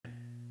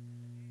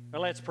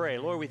Well, let's pray.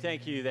 Lord, we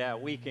thank you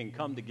that we can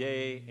come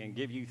today and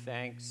give you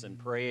thanks and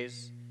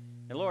praise.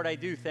 And Lord, I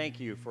do thank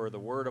you for the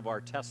word of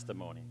our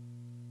testimony.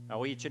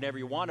 How each and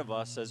every one of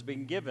us has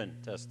been given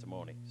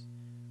testimonies,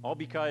 all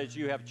because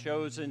you have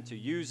chosen to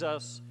use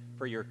us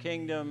for your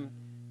kingdom.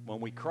 When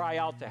we cry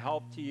out to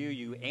help to you,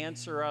 you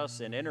answer us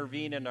and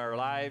intervene in our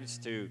lives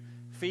to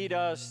feed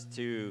us,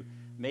 to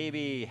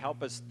maybe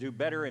help us do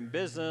better in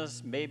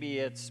business. Maybe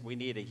it's we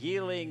need a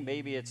healing.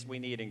 Maybe it's we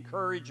need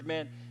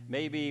encouragement.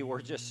 Maybe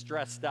we're just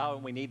stressed out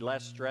and we need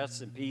less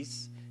stress and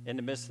peace in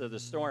the midst of the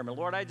storm. And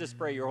Lord, I just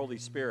pray your Holy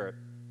Spirit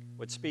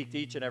would speak to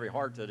each and every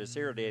heart that is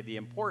here today the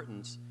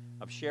importance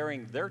of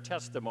sharing their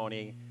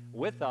testimony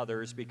with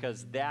others,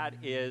 because that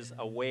is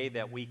a way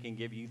that we can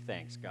give you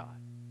thanks, God.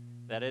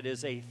 That it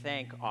is a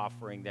thank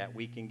offering that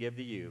we can give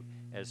to you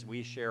as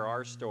we share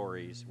our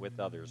stories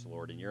with others,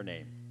 Lord, in your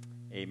name.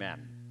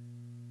 Amen.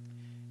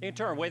 You can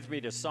turn with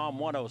me to Psalm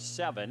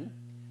 107.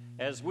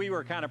 As we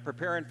were kind of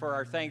preparing for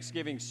our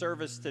Thanksgiving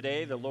service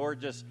today, the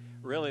Lord just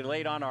really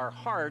laid on our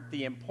heart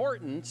the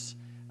importance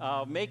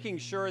of making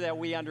sure that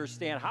we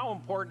understand how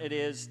important it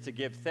is to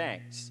give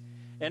thanks.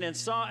 And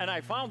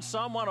I found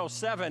Psalm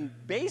 107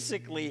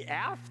 basically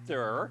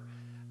after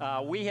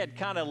we had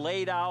kind of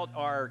laid out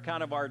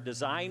our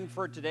design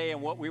for today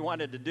and what we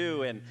wanted to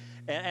do. And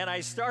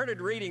I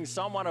started reading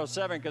Psalm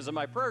 107 because in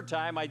my prayer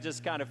time, I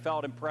just kind of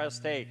felt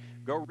impressed. Hey,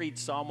 go read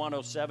Psalm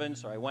 107.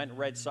 So I went and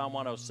read Psalm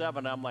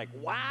 107. I'm like,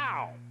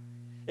 wow,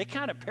 it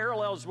kind of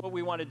parallels what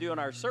we want to do in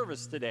our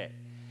service today.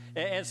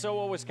 And so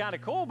what was kind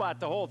of cool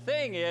about the whole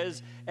thing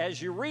is, as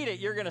you read it,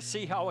 you're going to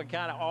see how it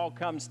kind of all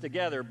comes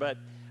together. But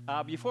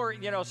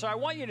so I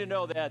want you to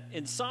know that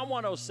in Psalm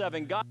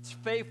 107, God's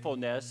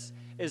faithfulness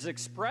is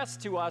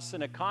expressed to us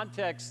in a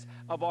context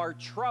of our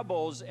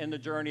troubles in the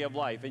journey of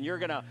life. And you're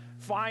going to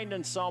find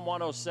in Psalm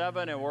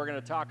 107, and we're going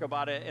to talk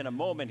about it in a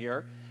moment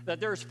here, that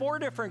there's four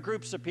different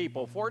groups of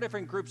people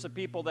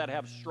that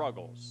have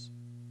struggles,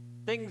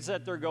 things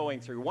that they're going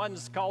through.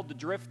 One's called the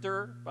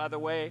drifter, by the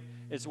way,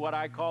 is what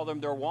I call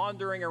them. They're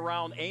wandering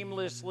around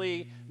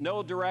aimlessly,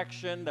 no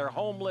direction. They're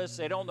homeless.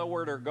 They don't know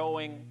where they're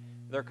going.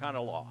 They're kind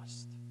of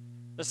lost.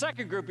 The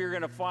second group you're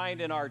going to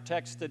find in our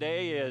text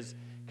today is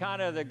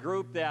kind of the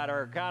group that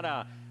are kind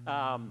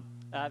of,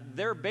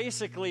 they're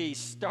basically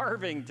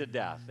starving to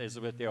death is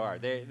what they are.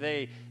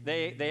 They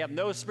have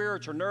no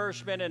spiritual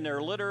nourishment, and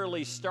they're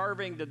literally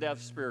starving to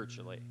death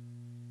spiritually.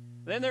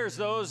 Then there's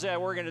those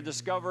that we're going to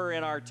discover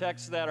in our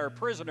text that are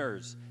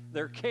prisoners.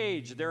 They're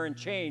caged, they're in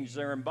chains,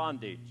 they're in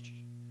bondage.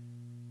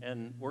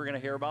 And we're going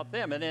to hear about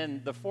them. And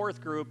then the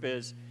fourth group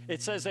is,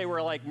 it says they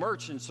were like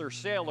merchants or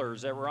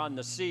sailors that were on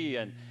the sea,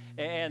 and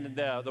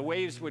the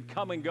waves would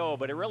come and go,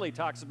 but it really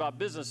talks about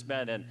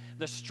businessmen and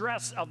the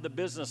stress of the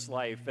business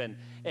life,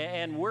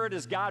 and where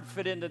does God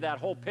fit into that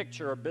whole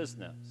picture of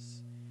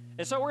business.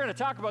 And so we're going to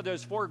talk about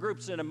those four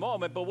groups in a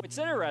moment, but what's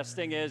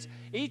interesting is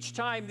each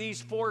time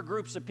these four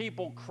groups of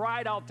people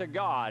cried out to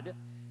God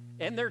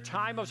in their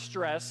time of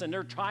stress and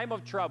their time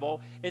of trouble,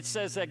 it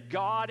says that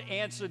God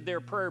answered their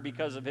prayer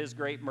because of his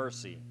great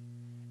mercy,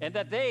 and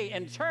that they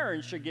in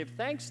turn should give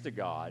thanks to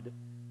God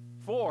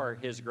for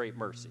his great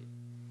mercy.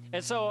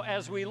 And so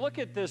as we look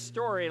at this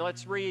story,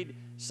 let's read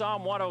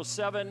Psalm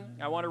 107.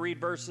 I want to read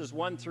verses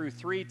 1 through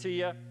 3 to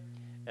you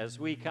as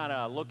we kind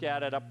of look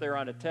at it up there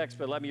on the text.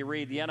 But let me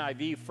read the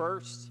NIV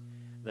first,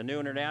 the New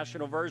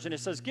International Version. It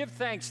says, "Give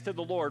thanks to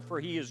the Lord, for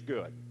he is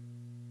good.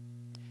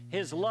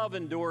 His love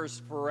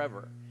endures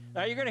forever."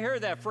 Now, you're going to hear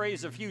that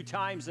phrase a few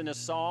times in this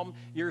psalm.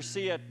 You'll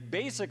see it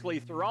basically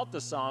throughout the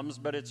Psalms,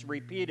 but it's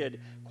repeated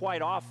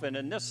quite often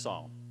in this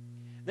psalm.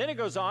 Then it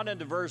goes on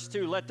into verse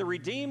 2, "Let the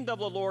redeemed of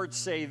the Lord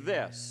say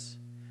this,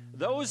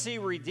 those he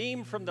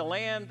redeemed from the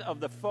land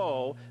of the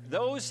foe,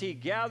 those he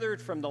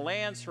gathered from the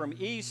lands from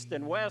east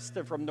and west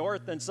and from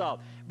north and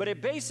south." But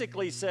it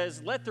basically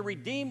says, let the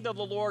redeemed of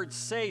the Lord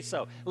say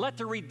so. Let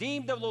the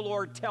redeemed of the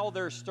Lord tell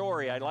their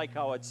story. I like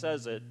how it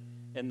says it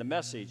in the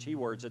Message. He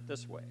words it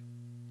this way.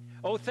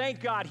 "Oh, thank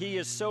God he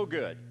is so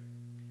good.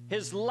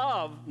 His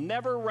love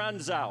never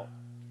runs out.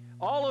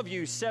 All of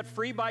you set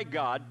free by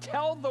God,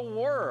 tell the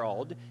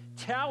world,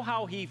 tell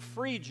how he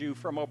freed you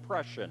from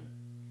oppression.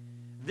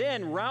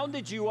 Then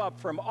rounded you up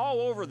from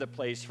all over the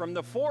place, from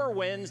the four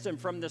winds and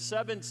from the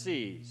seven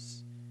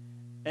seas."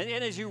 And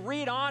as you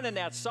read on in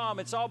that psalm,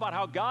 it's all about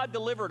how God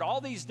delivered all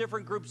these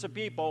different groups of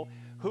people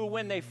who,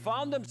 when they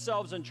found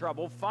themselves in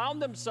trouble,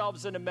 found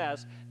themselves in a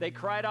mess, they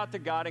cried out to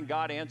God, and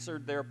God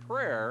answered their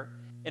prayer.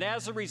 And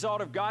as a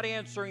result of God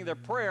answering their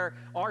prayer,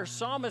 our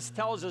psalmist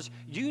tells us,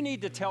 you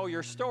need to tell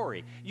your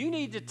story. You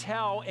need to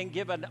tell and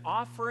give an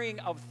offering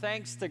of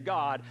thanks to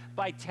God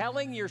by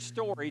telling your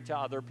story to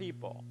other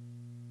people.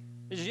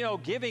 As you know,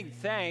 giving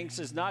thanks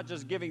is not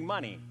just giving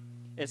money.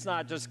 It's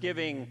not just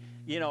giving,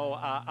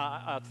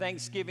 a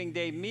Thanksgiving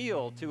Day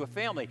meal to a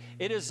family.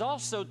 It is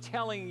also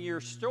telling your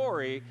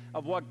story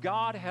of what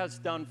God has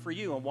done for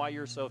you and why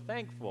you're so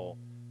thankful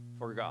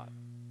for God.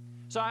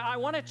 So I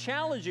want to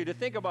challenge you to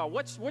think about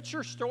what's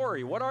your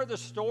story? What are the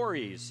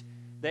stories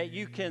that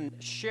you can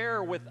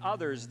share with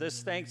others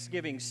this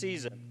Thanksgiving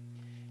season?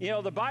 You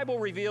know, the Bible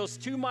reveals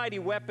two mighty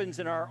weapons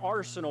in our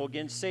arsenal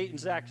against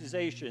Satan's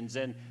accusations.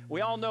 And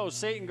we all know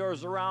Satan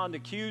goes around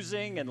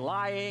accusing and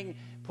lying,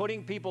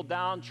 putting people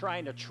down,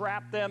 trying to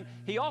trap them.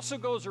 He also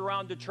goes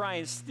around to try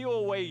and steal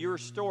away your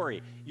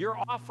story, your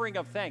offering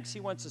of thanks. He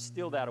wants to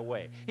steal that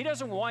away. He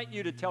doesn't want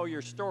you to tell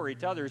your story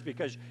to others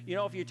because, you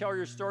know, if you tell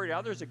your story to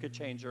others, it could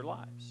change their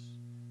lives.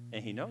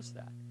 And he knows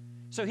that.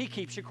 So he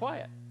keeps you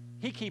quiet.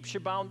 He keeps you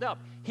bound up.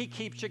 He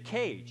keeps you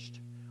caged.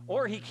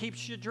 Or he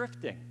keeps you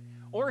drifting.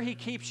 Or he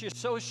keeps you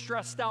so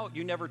stressed out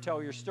you never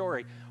tell your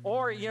story.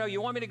 Or, you know,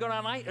 you want me to go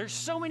down night. There's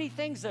so many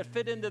things that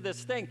fit into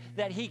this thing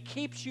that he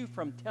keeps you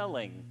from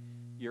telling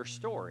your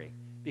story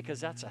because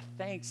that's a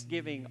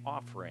thanksgiving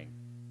offering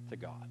to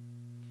God.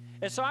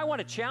 And so I want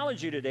to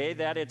challenge you today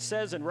that it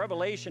says in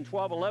Revelation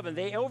 12:11,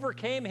 they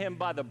overcame him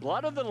by the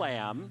blood of the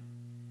Lamb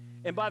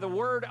and by the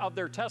word of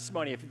their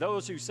testimony. If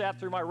those who sat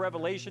through my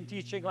Revelation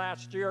teaching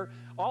last year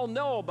all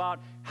know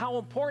about how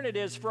important it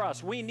is for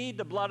us. We need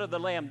the blood of the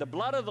Lamb. The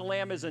blood of the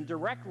Lamb is in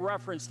direct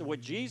reference to what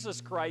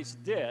Jesus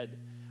Christ did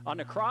on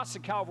the cross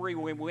of Calvary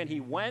when he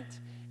went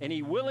and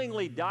he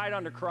willingly died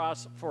on the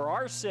cross for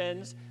our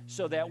sins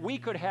so that we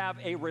could have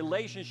a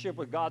relationship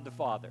with God the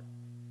Father.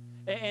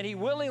 And he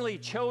willingly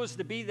chose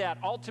to be that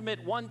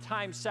ultimate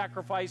one-time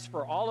sacrifice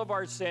for all of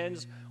our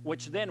sins,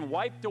 which then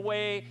wiped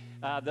away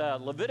the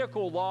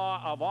Levitical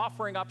law of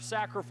offering up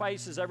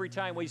sacrifices every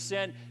time we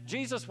sin.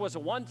 Jesus was a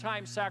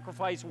one-time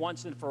sacrifice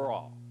once and for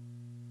all.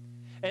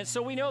 And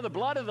so we know the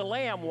blood of the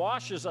Lamb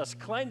washes us,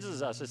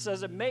 cleanses us. It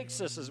says it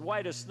makes us as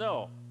white as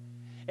snow.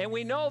 And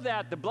we know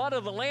that the blood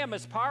of the Lamb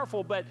is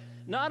powerful, but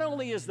not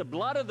only is the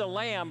blood of the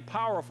Lamb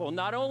powerful,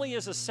 not only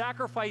is the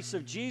sacrifice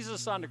of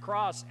Jesus on the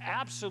cross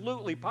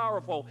absolutely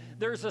powerful,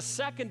 there's a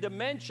second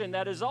dimension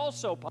that is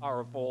also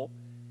powerful,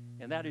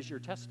 and that is your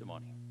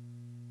testimony.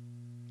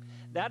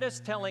 That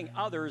is telling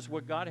others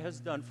what God has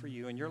done for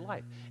you in your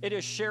life. It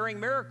is sharing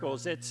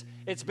miracles. It's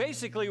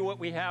basically what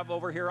we have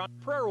over here on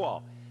the prayer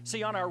wall.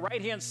 See, on our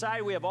right-hand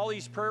side, we have all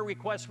these prayer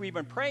requests we've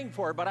been praying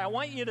for, but I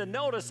want you to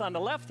notice on the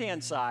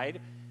left-hand side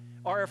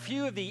are a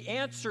few of the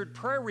answered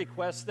prayer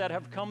requests that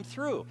have come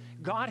through.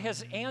 God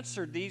has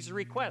answered these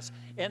requests.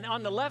 And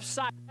on the left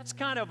side, that's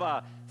kind of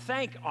a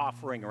thank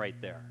offering right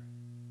there.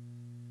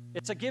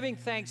 It's a giving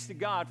thanks to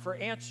God for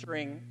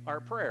answering our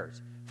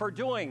prayers, for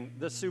doing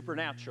the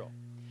supernatural.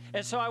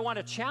 And so I want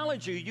to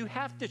challenge you, you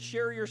have to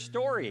share your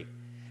story.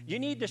 You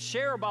need to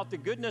share about the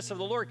goodness of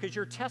the Lord because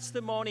your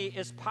testimony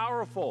is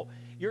powerful.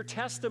 Your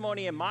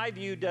testimony, in my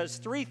view, does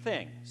three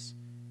things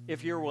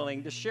if you're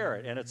willing to share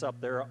it, and it's up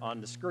there on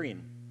the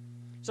screen.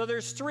 So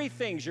there's three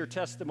things your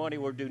testimony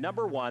will do.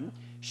 Number one,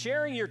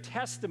 sharing your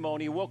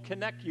testimony will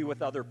connect you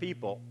with other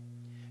people.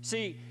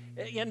 See,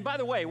 and by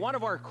the way, one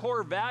of our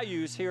core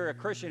values here at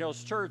Christian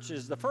Hills Church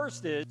is the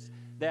first is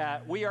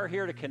that we are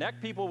here to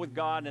connect people with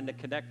God and to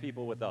connect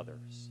people with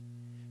others.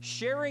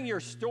 Sharing your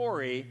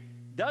story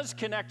does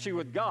connect you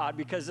with God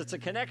because it's a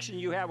connection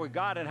you have with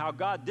God and how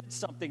God did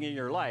something in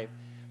your life.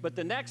 But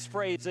the next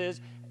phrase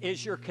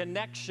is your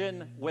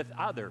connection with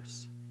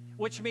others,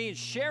 which means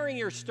sharing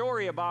your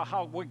story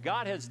about what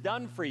God has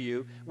done for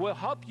you will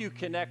help you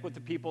connect with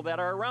the people that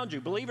are around you.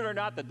 Believe it or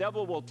not, the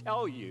devil will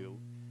tell you,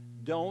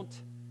 don't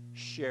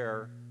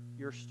share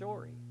your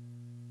story.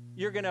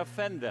 You're going to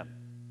offend them.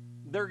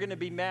 They're going to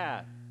be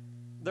mad.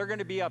 They're going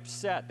to be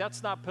upset.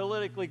 That's not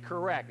politically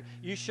correct.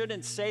 You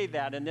shouldn't say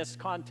that in this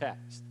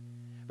context.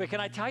 But can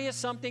I tell you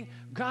something?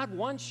 God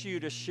wants you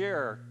to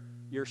share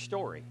your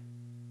story.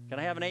 Can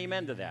I have an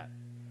amen to that?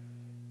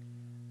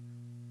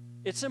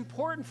 It's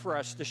important for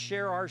us to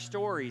share our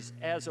stories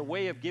as a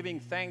way of giving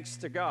thanks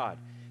to God.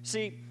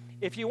 See,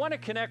 if you want to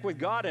connect with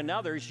God and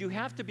others, you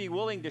have to be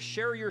willing to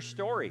share your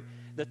story.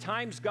 The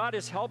times God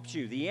has helped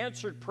you, the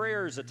answered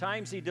prayers, the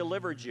times He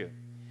delivered you.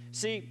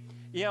 See,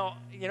 you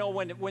know,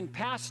 when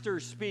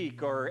pastors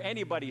speak or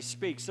anybody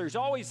speaks, there's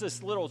always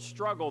this little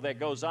struggle that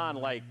goes on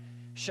like,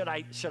 should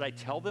I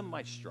tell them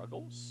my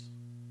struggles?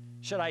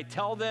 Should I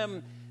tell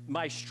them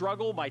my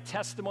struggle, my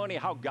testimony,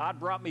 how God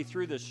brought me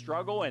through this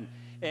struggle?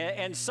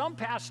 And some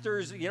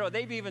pastors, you know,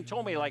 they've even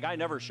told me, like, I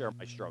never share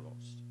my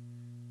struggles.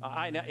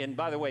 And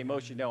by the way,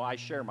 most of you know I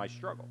share my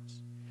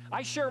struggles.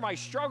 I share my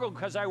struggle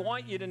because I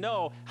want you to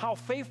know how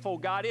faithful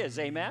God is,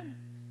 amen?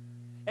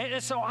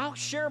 And so I'll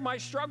share my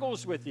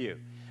struggles with you.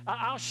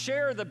 I'll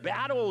share the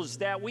battles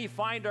that we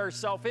find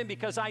ourselves in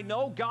because I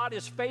know God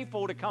is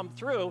faithful to come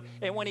through.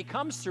 And when He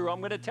comes through, I'm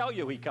going to tell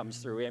you He comes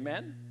through,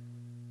 amen?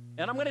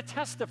 And I'm going to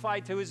testify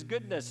to His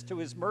goodness, to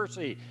His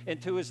mercy, and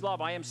to His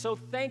love. I am so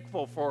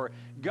thankful for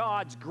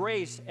God's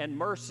grace and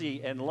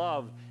mercy and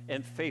love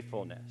and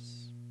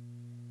faithfulness.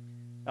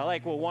 I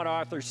like what one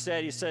author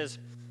said. He says,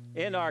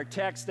 in our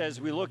text,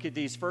 as we look at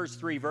these first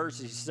three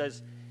verses,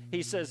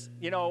 he says,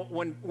 you know,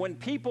 when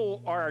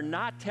people are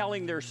not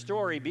telling their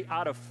story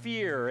out of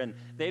fear and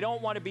they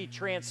don't want to be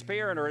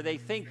transparent or they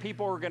think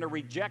people are going to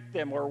reject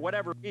them or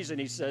whatever reason,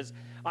 he says,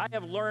 I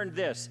have learned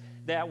this,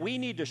 that we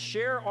need to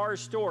share our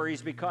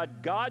stories because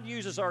God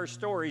uses our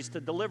stories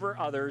to deliver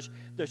others,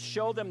 to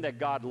show them that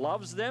God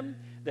loves them,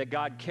 that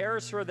God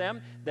cares for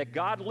them, that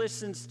God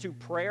listens to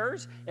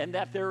prayers, and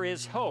that there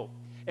is hope.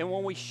 And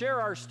when we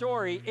share our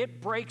story,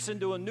 it breaks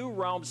into a new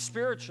realm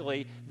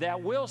spiritually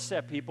that will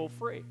set people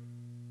free.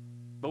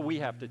 But we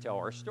have to tell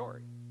our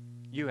story.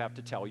 You have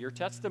to tell your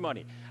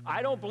testimony.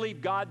 I don't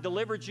believe God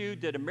delivered you,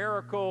 did a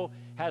miracle,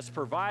 has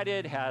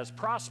provided, has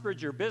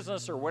prospered your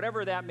business, or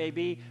whatever that may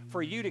be,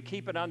 for you to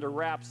keep it under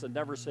wraps and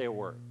never say a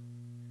word.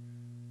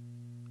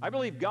 I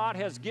believe God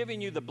has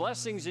given you the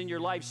blessings in your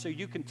life so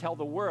you can tell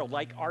the world.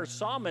 Like our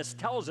psalmist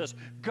tells us,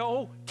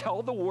 go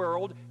tell the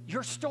world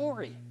your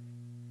story.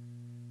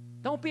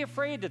 Don't be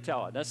afraid to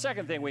tell it. Now, the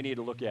second thing we need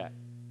to look at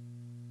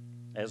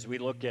as we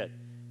look at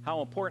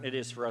how important it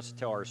is for us to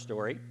tell our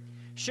story,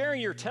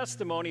 sharing your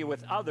testimony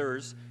with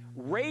others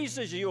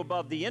raises you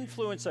above the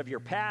influence of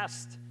your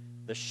past,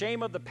 the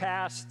shame of the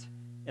past,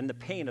 and the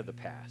pain of the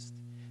past.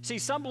 See,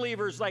 some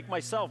believers like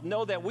myself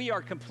know that we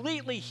are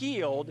completely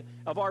healed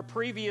of our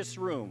previous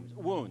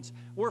wounds.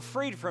 We're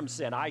freed from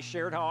sin. I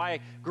shared how I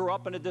grew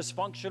up in a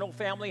dysfunctional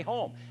family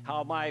home,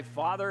 how my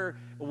father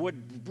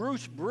would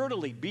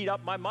brutally beat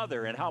up my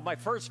mother, and how my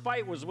first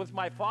fight was with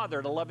my father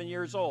at 11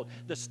 years old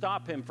to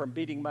stop him from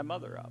beating my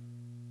mother up.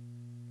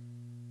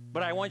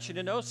 But I want you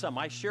to know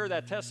something. I share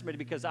that testimony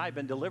because I've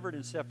been delivered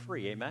and set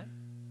free. Amen?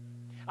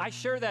 I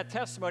share that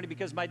testimony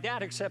because my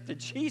dad accepted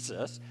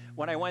Jesus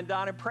when I went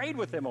down and prayed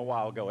with him a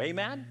while ago.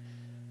 Amen?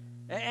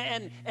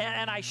 And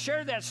I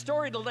share that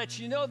story to let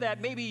you know that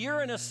maybe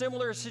you're in a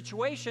similar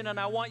situation, and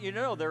I want you to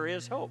know there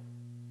is hope.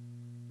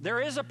 There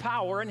is a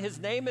power, and his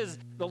name is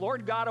the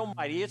Lord God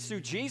Almighty. It's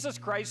through Jesus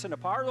Christ and the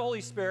power of the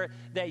Holy Spirit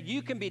that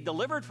you can be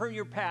delivered from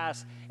your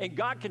past, and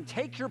God can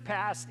take your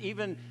past,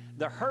 even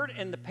the hurt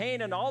and the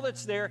pain and all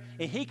that's there,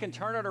 and he can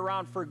turn it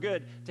around for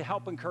good to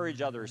help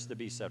encourage others to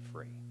be set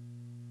free.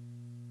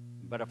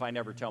 But if I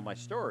never tell my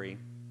story,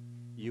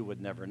 you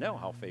would never know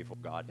how faithful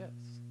God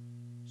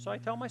is. So I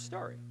tell my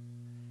story.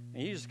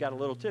 And you just got a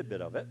little tidbit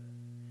of it.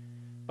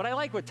 But I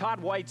like what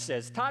Todd White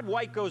says. Todd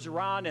White goes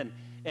around,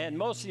 and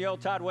most of you know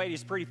Todd White,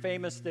 he's pretty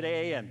famous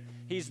today, and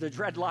he's the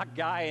dreadlock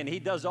guy, and he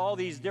does all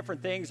these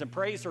different things and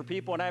prays for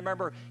people. And I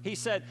remember he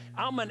said,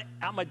 I'm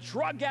a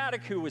drug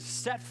addict who was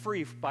set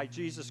free by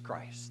Jesus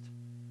Christ.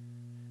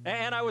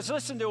 And I was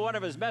listening to one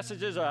of his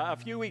messages a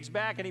few weeks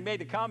back, and he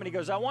made the comment, he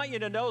goes, I want you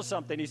to know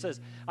something. He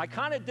says, I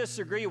kind of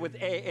disagree with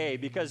AA,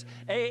 because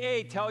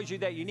AA tells you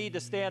that you need to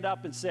stand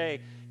up and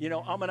say, you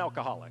know, I'm an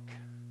alcoholic,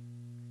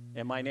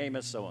 and my name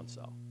is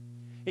so-and-so.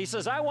 He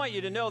says, I want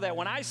you to know that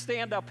when I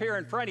stand up here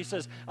in front, he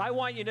says, I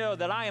want you to know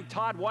that I am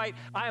Todd White,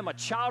 I am a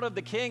child of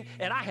the King,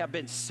 and I have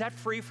been set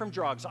free from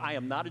drugs. I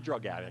am not a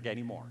drug addict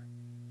anymore.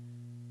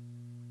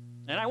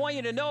 And I want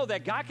you to know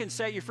that God can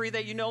set you free,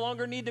 that you no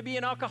longer need to be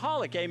an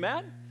alcoholic.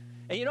 Amen?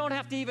 And you don't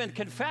have to even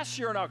confess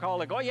you're an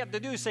alcoholic. All you have to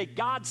do is say,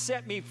 God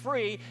set me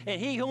free,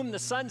 and he whom the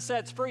Son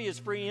sets free is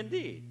free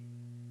indeed.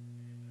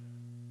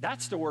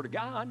 That's the Word of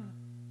God.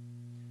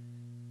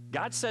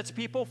 God sets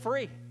people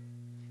free.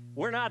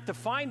 We're not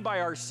defined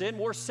by our sin.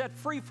 We're set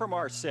free from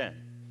our sin.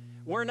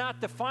 We're not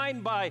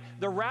defined by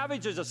the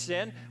ravages of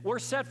sin. We're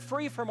set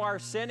free from our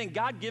sin, and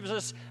God gives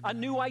us a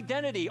new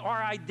identity.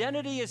 Our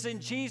identity is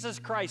in Jesus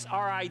Christ.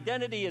 Our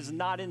identity is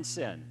not in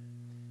sin.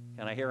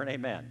 Can I hear an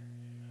amen?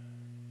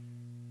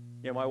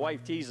 You know, my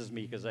wife teases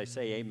me because I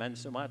say amen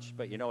so much,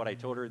 but you know what I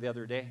told her the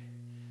other day?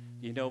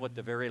 You know what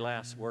the very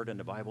last word in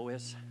the Bible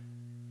is?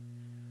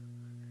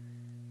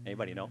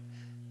 Anybody know?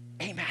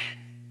 Amen.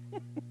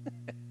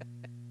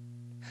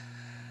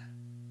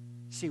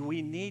 See,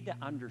 we need to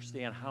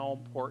understand how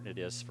important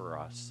it is for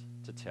us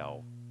to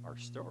tell our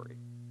story.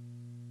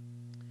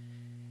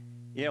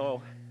 You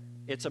know,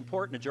 it's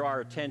important to draw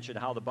our attention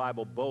to how the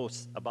Bible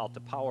boasts about the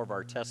power of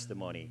our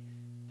testimony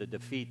to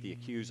defeat the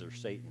accuser,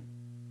 Satan.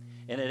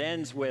 And it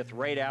ends with,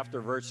 right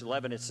after verse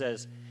 11, it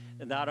says,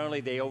 not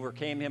only they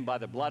overcame him by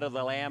the blood of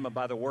the Lamb and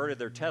by the word of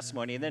their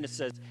testimony, and then it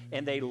says,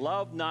 and they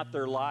loved not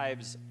their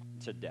lives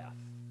to death.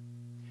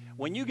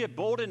 When you get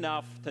bold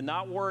enough to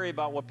not worry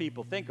about what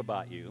people think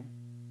about you,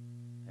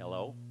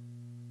 hello?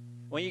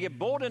 When you get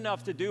bold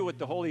enough to do what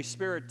the Holy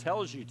Spirit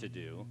tells you to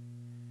do,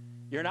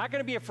 you're not going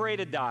to be afraid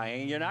of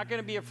dying. You're not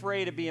going to be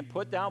afraid of being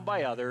put down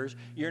by others.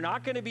 You're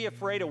not going to be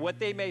afraid of what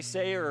they may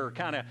say or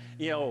kind of,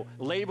 you know,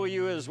 label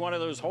you as one of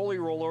those holy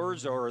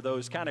rollers or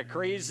those kind of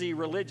crazy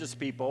religious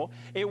people.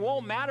 It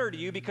won't matter to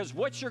you because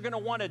what you're going to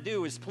want to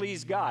do is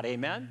please God.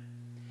 Amen?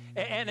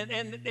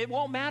 And it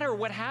won't matter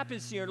what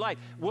happens to your life.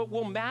 What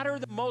will matter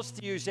the most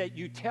to you is that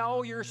you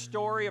tell your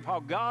story of how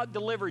God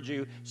delivered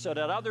you so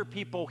that other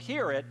people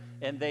hear it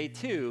and they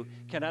too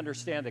can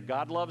understand that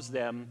God loves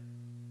them.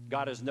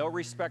 God is no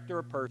respecter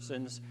of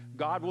persons.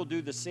 God will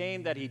do the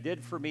same that he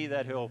did for me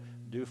that he'll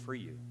do for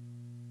you.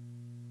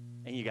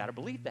 And you got to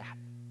believe that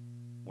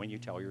when you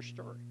tell your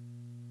story.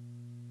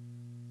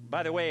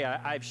 By the way,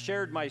 I've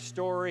shared my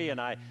story, and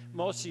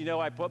most of you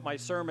know I put my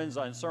sermons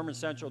on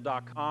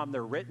sermoncentral.com.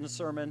 They're written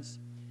sermons,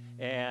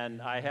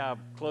 and I have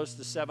close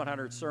to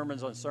 700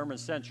 sermons on Sermon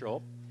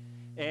Central.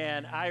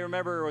 And I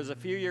remember it was a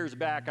few years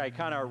back, I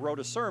kind of wrote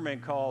a sermon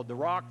called The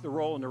Rock, the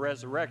Roll, and the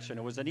Resurrection.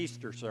 It was an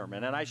Easter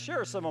sermon. And I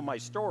share some of my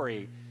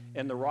story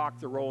and the rock,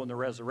 the roll, and the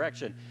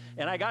resurrection.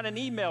 And I got an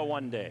email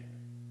one day.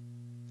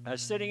 I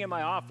was sitting in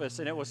my office,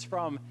 and it was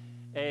from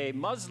a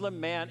Muslim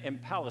man in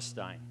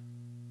Palestine.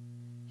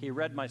 He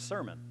read my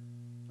sermon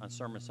on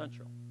Sermon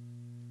Central.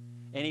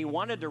 And he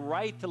wanted to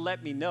write to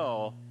let me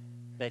know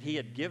that he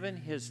had given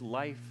his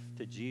life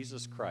to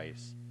Jesus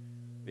Christ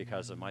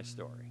because of my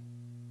story.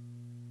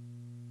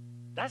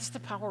 That's the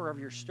power of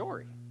your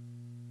story.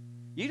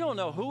 You don't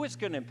know who it's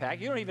going to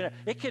impact. You don't even know.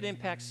 It could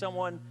impact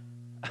someone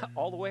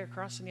all the way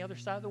across on the other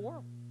side of the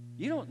world.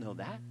 You don't know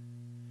that.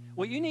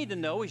 What you need to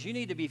know is you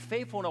need to be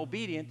faithful and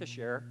obedient to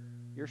share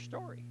your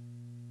story.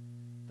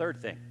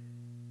 Third thing.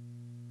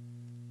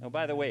 Now,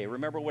 by the way,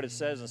 remember what it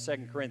says in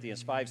 2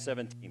 Corinthians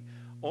 5:17.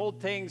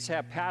 Old things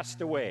have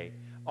passed away.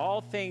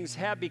 All things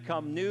have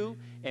become new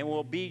and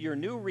will be your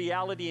new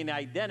reality and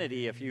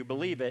identity if you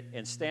believe it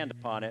and stand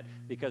upon it,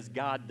 because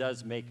God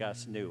does make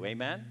us new.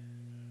 Amen?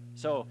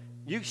 So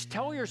you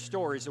tell your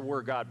stories of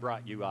where God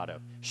brought you out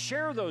of.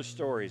 Share those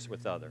stories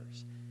with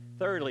others.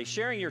 Thirdly,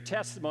 sharing your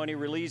testimony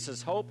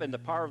releases hope and the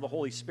power of the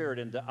Holy Spirit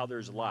into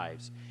others'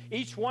 lives.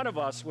 Each one of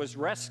us was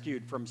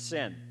rescued from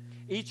sin.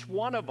 Each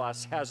one of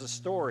us has a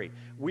story.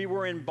 We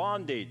were in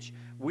bondage.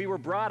 We were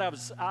brought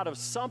out of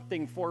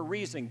something for a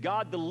reason.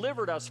 God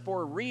delivered us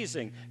for a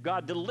reason.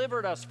 God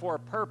delivered us for a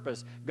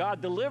purpose.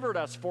 God delivered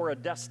us for a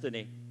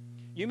destiny.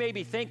 You may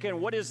be thinking,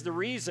 what is the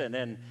reason?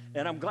 And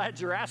I'm glad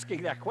you're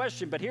asking that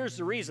question, but here's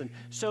the reason.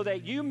 So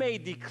that you may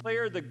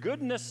declare the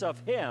goodness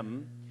of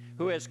Him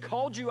who has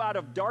called you out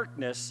of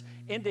darkness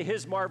into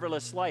His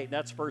marvelous light. And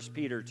that's 1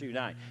 Peter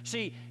 2:9.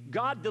 See,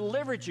 God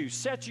delivered you,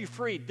 set you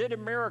free, did a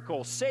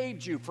miracle,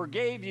 saved you,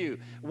 forgave you,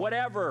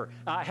 whatever,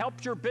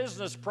 helped your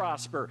business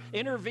prosper,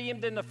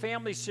 intervened in the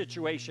family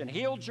situation,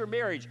 healed your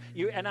marriage.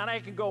 And I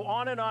can go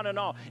on and on and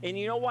on. And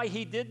you know why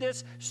He did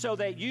this? So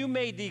that you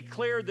may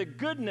declare the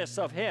goodness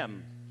of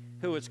Him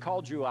who has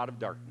called you out of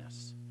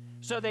darkness.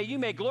 So that you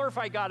may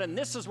glorify God. And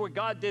this is what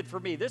God did for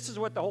me. This is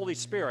what the Holy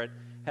Spirit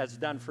has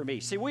done for me.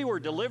 See, we were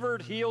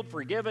delivered, healed,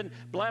 forgiven,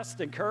 blessed,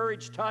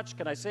 encouraged, touched.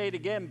 Can I say it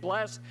again?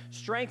 Blessed,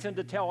 strengthened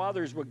to tell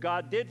others what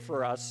God did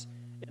for us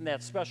in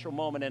that special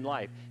moment in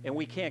life. And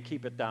we can't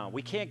keep it down.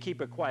 We can't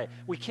keep it quiet.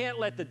 We can't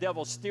let the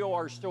devil steal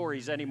our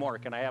stories anymore.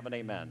 Can I have an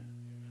amen?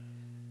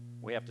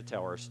 We have to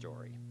tell our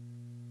story.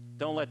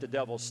 Don't let the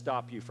devil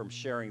stop you from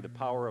sharing the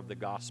power of the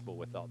gospel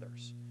with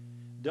others.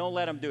 Don't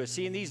let him do it.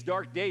 See, in these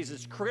dark days,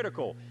 it's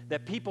critical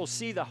that people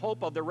see the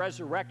hope of the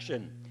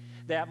resurrection.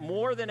 That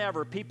more than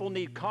ever, people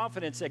need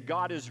confidence that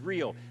God is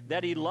real,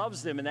 that He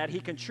loves them, and that He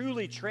can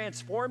truly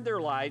transform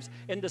their lives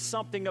into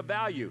something of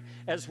value.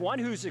 As one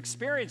who's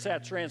experienced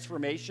that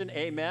transformation,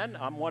 amen,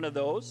 I'm one of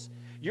those,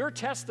 your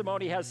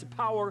testimony has the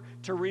power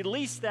to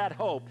release that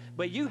hope,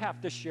 but you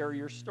have to share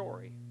your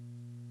story.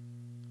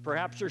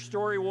 Perhaps your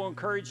story will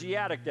encourage the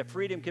addict that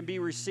freedom can be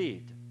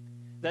received,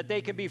 that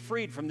they can be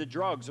freed from the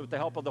drugs with the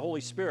help of the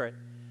Holy Spirit.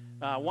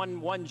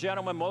 One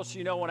gentleman, most of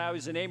you know, when I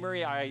was in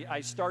Amory,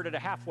 I started a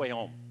halfway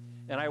home.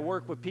 And I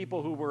worked with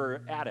people who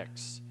were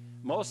addicts.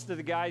 Most of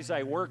the guys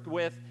I worked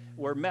with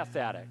were meth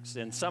addicts,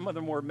 and some of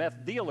them were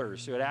meth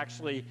dealers who had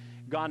actually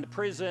gone to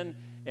prison,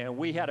 and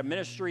we had a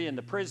ministry in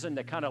the prison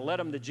that kind of led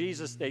them to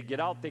Jesus. They'd get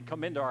out, they'd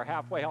come into our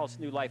halfway house,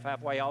 New Life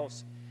Halfway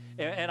House,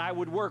 and I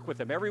would work with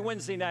them. Every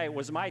Wednesday night it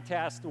was my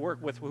task to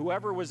work with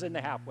whoever was in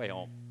the halfway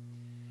home.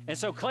 And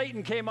so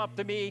Clayton came up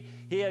to me.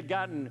 He had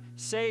gotten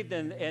saved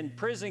and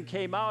prison,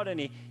 came out, and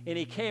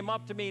he came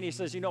up to me and he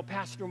says, you know,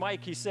 Pastor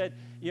Mike, he said,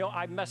 you know,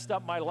 I messed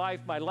up my life.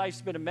 My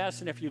life's been a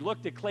mess. And if you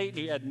looked at Clayton,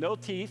 he had no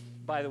teeth.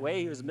 By the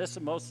way, he was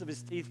missing most of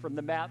his teeth from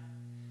the meth.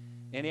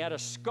 And he had a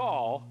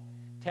skull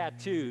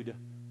tattooed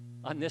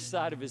on this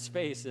side of his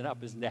face and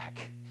up his neck.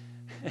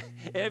 And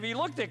if you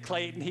looked at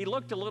Clayton, he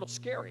looked a little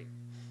scary,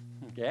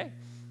 okay?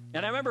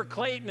 And I remember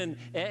Clayton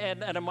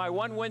and my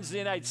one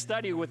Wednesday night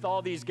study with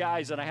all these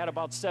guys, and I had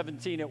about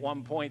 17 at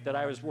one point that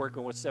I was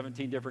working with,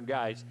 17 different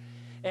guys.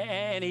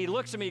 And he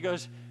looks at me, he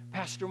goes,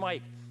 Pastor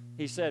Mike,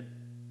 he said,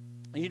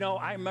 you know,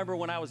 I remember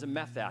when I was a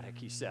meth addict,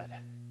 he said.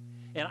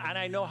 And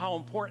I know how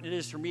important it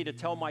is for me to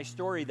tell my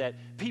story that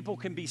people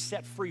can be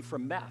set free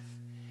from meth.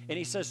 And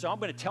he says, so I'm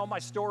going to tell my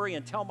story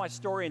and tell my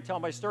story and tell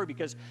my story,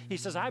 because he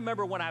says, I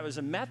remember when I was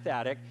a meth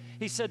addict,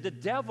 he said, the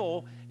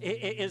devil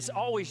is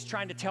always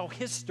trying to tell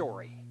his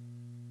story.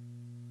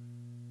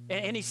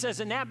 And he says,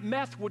 and that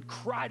meth would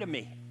cry to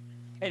me.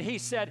 And he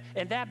said,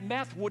 and that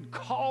meth would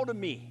call to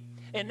me.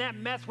 And that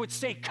meth would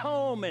say,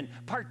 come and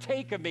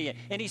partake of me.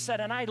 And he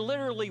said, and I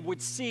literally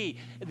would see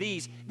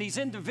these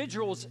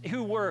individuals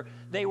who were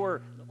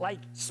like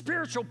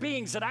spiritual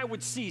beings that I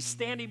would see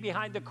standing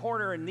behind the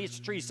corner in these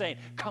trees saying,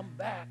 come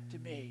back to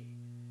me.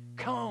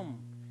 Come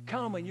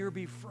and you'll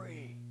be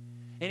free.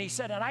 And he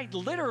said, and I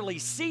literally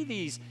see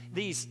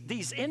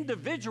these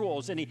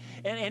individuals. And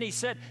he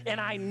said, and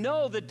I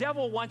know the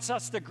devil wants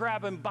us to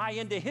grab and buy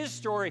into his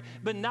story,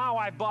 but now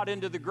I bought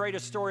into the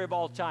greatest story of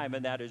all time,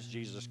 and that is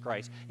Jesus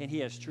Christ. And He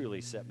has truly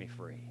set me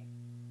free.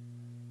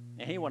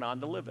 And he went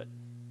on to live it.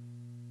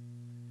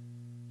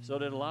 So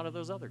did a lot of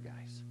those other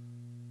guys.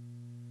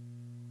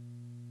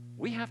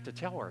 We have to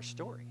tell our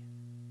story,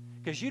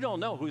 because you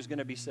don't know who's going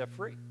to be set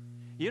free.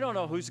 You don't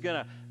know who's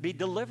going to be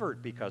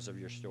delivered because of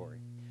your story.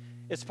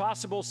 It's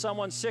possible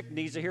someone sick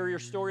needs to hear your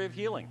story of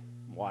healing.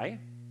 Why?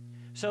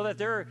 So that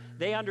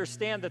they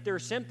understand that their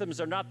symptoms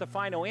are not the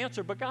final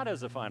answer, but God has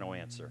the final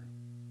answer.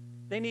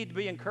 They need to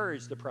be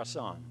encouraged to press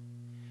on.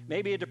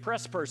 Maybe a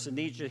depressed person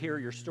needs to hear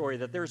your story,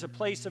 that there's a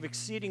place of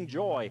exceeding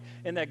joy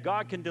and that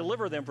God can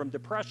deliver them from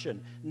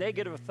depression,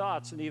 negative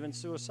thoughts, and even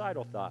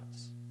suicidal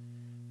thoughts.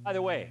 By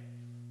the way,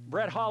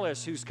 Brett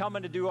Hollis, who's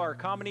coming to do our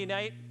comedy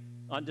night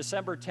on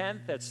December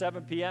 10th at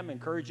 7 p.m.,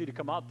 encourage you to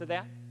come out to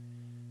that.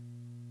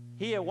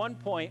 He, at one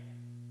point,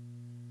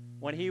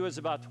 when he was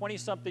about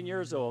 20-something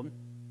years old,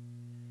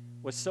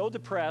 was so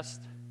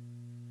depressed,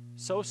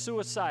 so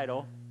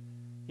suicidal,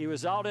 he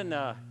was out in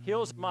the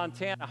hills of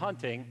Montana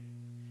hunting,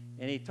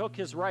 and he took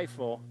his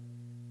rifle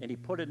and he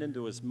put it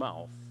into his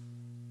mouth,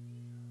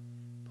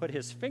 put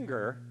his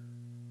finger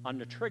on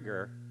the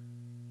trigger,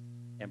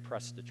 and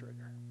pressed the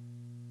trigger.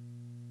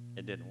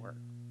 It didn't work.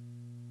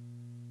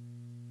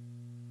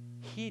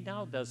 He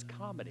now does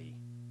comedy.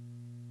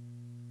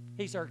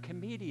 He's our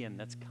comedian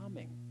that's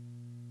coming.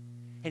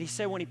 And he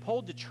said when he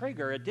pulled the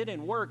trigger, it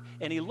didn't work,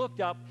 and he looked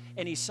up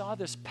and he saw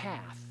this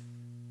path.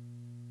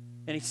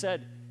 And he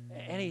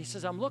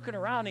says, I'm looking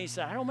around, and he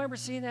said, I don't remember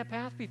seeing that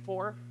path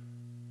before.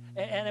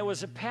 And it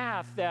was a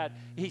path that,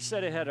 he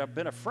said it had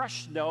been a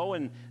fresh snow,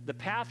 and the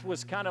path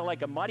was kind of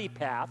like a muddy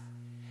path,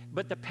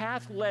 but the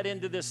path led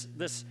into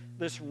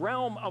this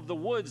realm of the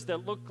woods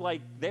that looked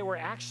like they were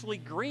actually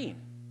green.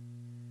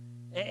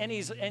 And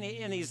he's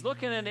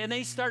looking at it, and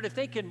they started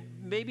thinking,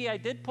 maybe I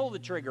did pull the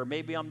trigger,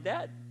 maybe I'm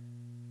dead.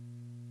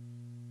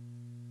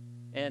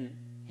 And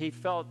he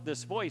felt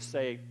this voice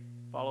say,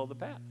 follow the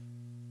path.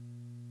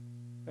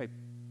 He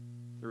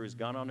threw his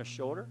gun on his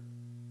shoulder,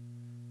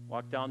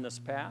 walked down this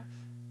path,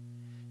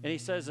 and he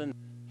says, and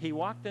he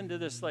walked into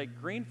this like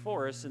green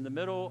forest in the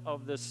middle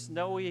of this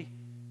snowy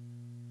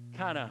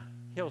kind of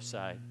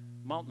hillside,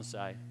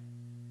 mountainside.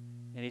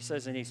 And he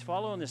says, and he's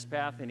following this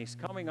path, and he's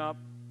coming up,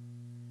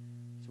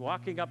 he's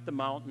walking up the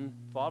mountain,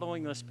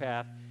 following this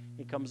path.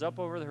 He comes up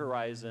over the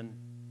horizon,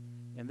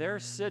 and there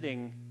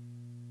sitting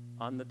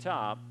on the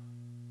top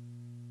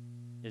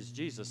is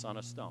Jesus on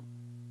a stump.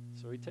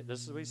 So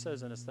this is what he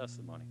says in his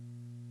testimony.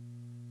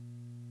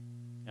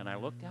 And I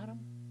looked at him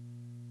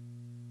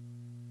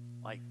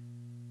like,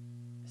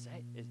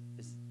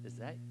 is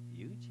that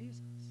you,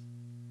 Jesus?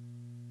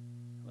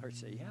 The Lord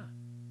said, yeah.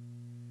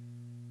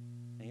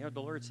 And you know what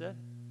the Lord said?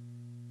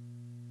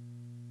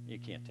 You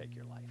can't take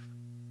your life.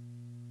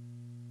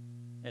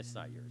 It's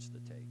not yours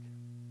to take.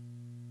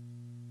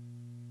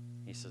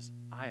 He says,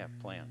 I have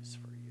plans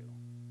for you.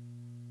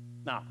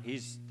 Now,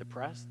 he's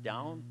depressed,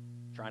 down,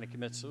 trying to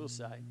commit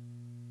suicide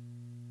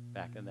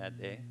back in that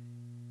day.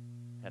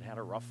 Had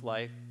a rough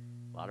life,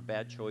 a lot of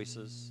bad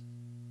choices,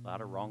 a lot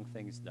of wrong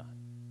things done.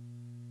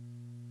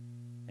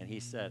 And he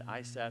said,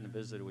 I sat and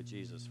visited with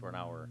Jesus for an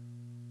hour.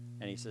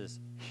 And he says,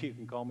 you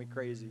can call me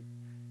crazy.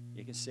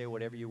 You can say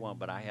whatever you want,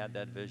 but I had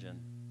that vision.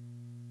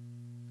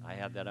 I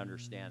had that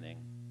understanding.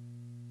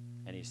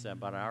 And he said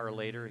about an hour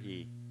later,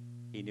 he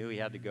knew he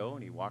had to go,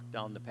 and he walked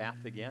down the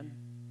path again.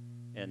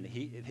 And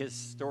his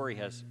story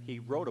he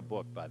wrote a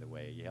book, by the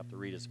way. You have to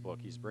read his book.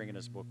 He's bringing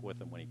his book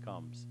with him when he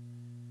comes.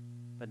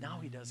 But now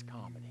he does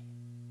comedy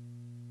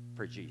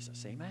for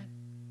Jesus. Amen?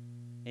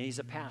 And he's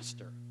a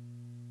pastor.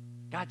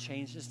 God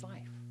changed his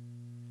life.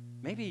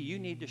 Maybe you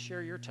need to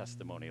share your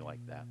testimony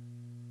like that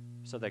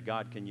so that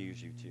God can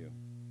use you too.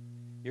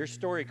 Your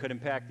story could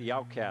impact the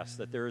outcast,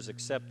 that there is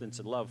acceptance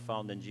and love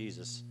found in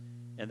Jesus,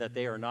 and that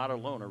they are not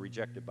alone or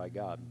rejected by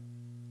God.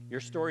 Your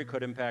story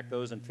could impact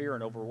those in fear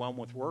and overwhelmed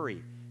with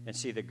worry, and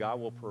see that God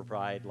will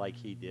provide like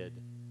he did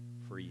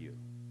for you.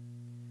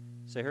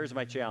 So here's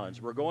my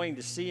challenge. We're going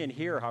to see and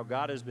hear how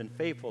God has been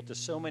faithful to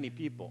so many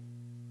people.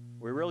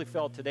 We really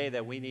felt today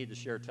that we need to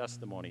share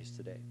testimonies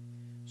today.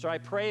 So I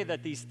pray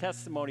that these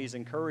testimonies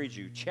encourage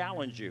you,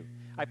 challenge you.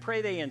 I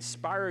pray they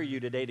inspire you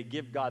today to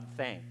give God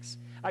thanks.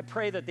 I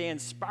pray that they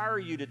inspire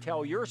you to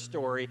tell your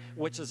story,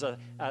 which is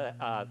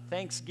a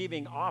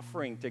thanksgiving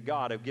offering to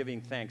God of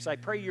giving thanks. I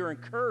pray you're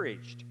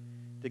encouraged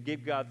to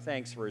give God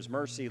thanks for his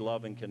mercy,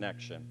 love, and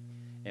connection.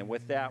 And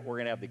with that, we're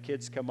going to have the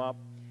kids come up,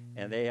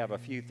 and they have a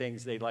few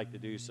things they'd like to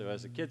do. So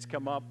as the kids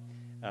come up,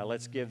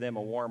 let's give them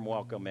a warm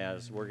welcome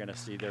as we're going to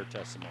see their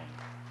testimony.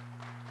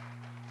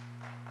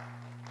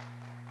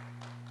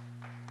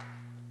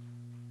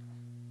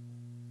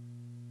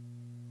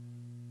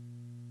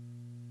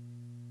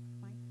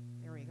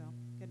 There we go.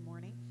 Good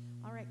morning.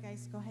 All right,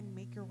 guys, go ahead and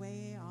make your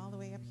way all the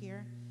way up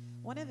here.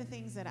 One of the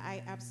things that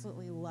I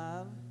absolutely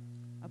love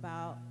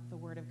about the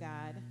Word of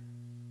God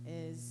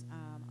is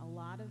a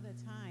lot of the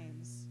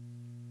times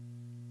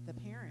the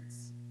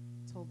parents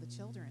told the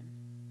children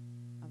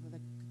of the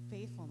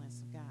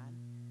faithfulness of God,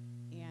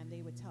 and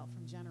they would tell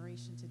from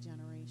generation to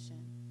generation,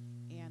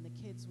 and the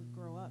kids would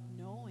grow up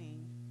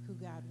knowing who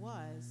God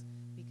was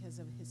because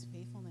of his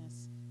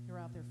faithfulness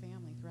throughout their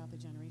family, throughout the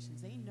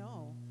generations. They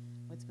know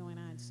what's going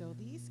on. So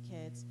these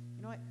kids,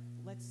 you know what,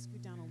 let's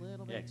scoot down a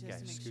little bit just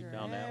to make scoot sure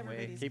down that way.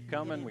 everybody's Keep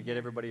coming. We get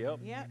everybody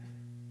up. Yep.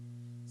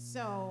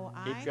 So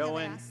I Keep have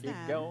going, asked keep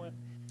them. going.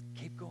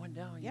 Keep going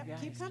down, Yep, you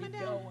guys. keep coming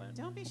down. Going.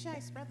 Don't be shy.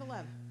 Spread the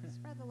love.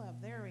 Spread the love.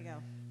 There we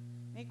go.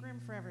 Make room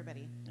for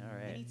everybody. All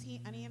right.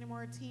 Any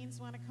more teens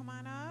want to come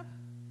on up?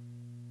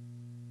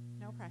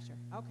 No pressure.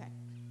 Okay.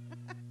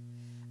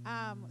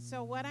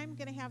 So what I'm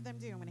going to have them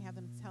do, I'm going to have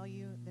them tell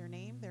you their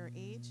name, their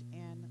age,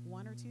 and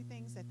one or two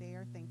things that they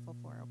are thankful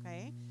for,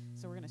 okay?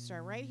 So we're going to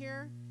start right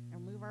here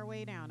and move our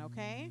way down,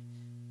 okay?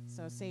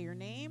 So say your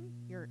name,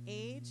 your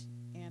age,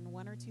 and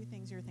one or two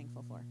things you're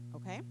thankful for,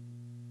 okay?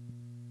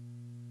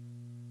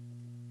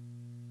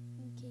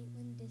 I'm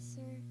Caitlin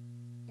Disser,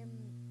 and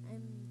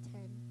I'm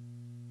 10,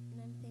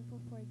 and I'm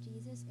thankful for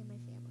Jesus and my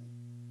family.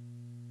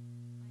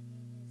 My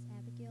name is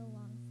Abigail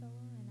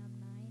Longfellow, and I'm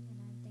 9, and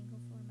I'm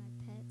thankful for my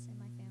pets and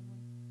my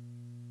family.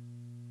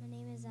 My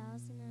name is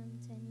Allison, and I'm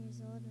 10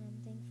 years old, and I'm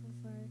thankful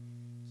for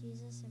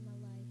Jesus in my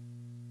life.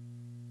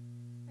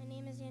 My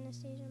name is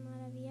Anastasia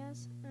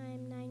Maravillas.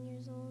 I'm 9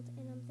 years old,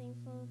 and I'm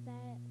thankful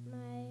that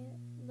my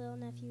little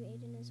nephew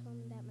Aiden is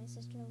home and that my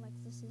sister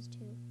Alexis is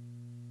too.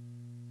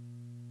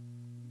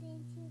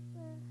 Thank you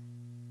for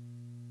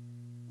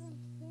my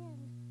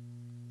family.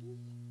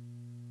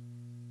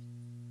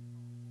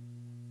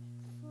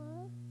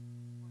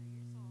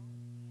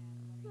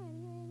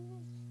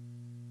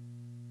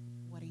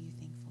 What are you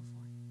thankful for?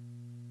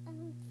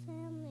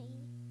 Family.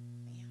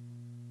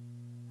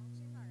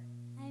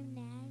 I'm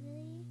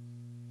Natalie,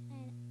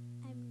 and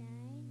I'm 9,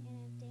 and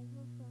I'm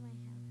thankful for my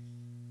house.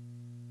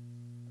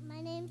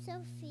 My name's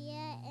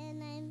Sophia,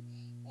 and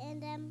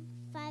I'm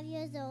 5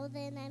 years old,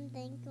 and I'm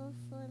thankful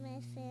for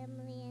my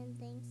family and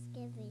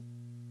Thanksgiving.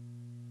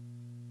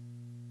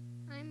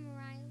 I'm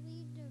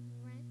Riley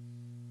DeVrent.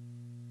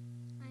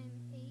 I'm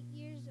 8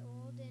 years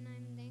old, and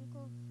I'm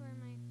thankful for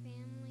my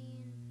family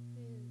and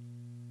food.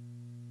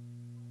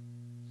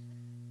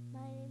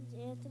 My name's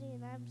Anthony,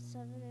 and I'm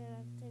 7, and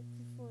I'm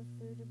thankful for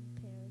food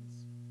and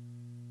parents.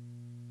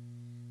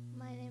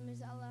 My name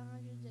is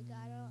Alejandro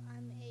Delgado.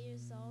 I'm 8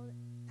 years old.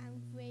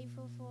 I'm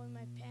grateful for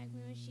my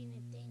Pac-Man machine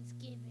at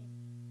Thanksgiving.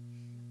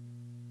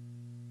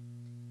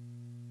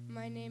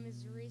 My name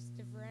is Reese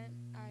DeVrent.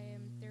 I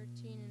am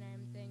 13 and I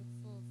am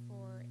thankful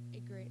for a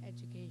great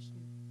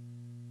education.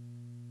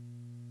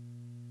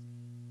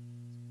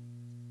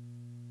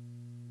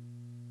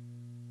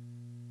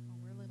 Oh,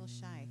 we're a little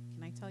shy.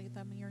 Can I tell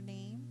them your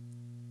name?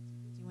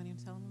 Do you want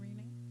to tell them your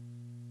name?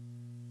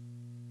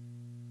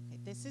 Okay,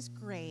 this is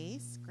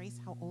Grace. Grace,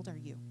 how old are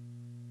you?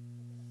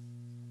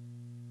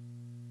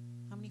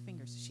 How many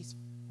fingers? She's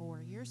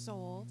 4 years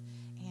old.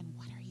 And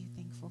what are you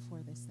thankful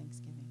for this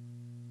Thanksgiving?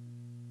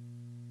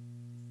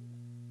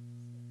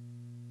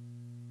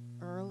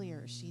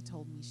 Earlier, she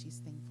told me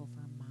she's thankful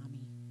for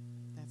mommy.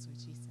 That's what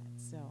she said.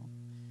 So,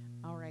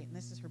 all right. And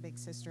this is her big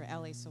sister,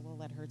 Ellie, so we'll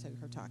let her do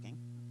her talking.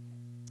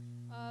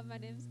 My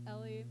name's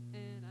Ellie,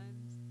 and I'm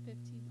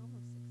 15,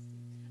 almost 16.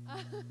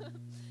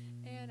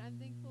 And I'm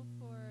thankful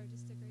for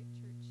just a great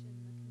church and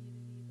a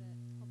community that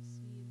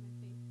helps me in my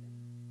faith and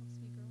helps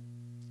me grow.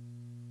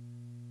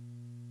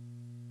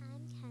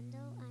 I'm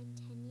Kendall. I'm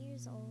 10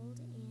 years old,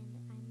 and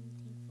I'm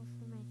thankful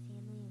for my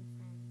family and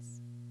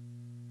friends.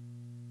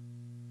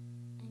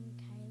 I'm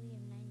Kylie.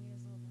 I'm 9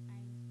 years old.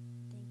 I'm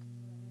thankful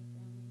for my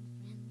family and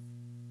friends.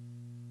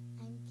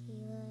 I'm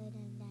Kayla, and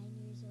I'm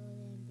 9 years old,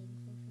 and I'm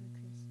thankful for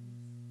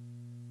Christmas.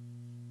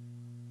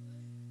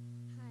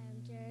 Hi,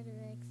 I'm Jared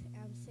Ricks.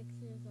 I'm 6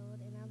 years old,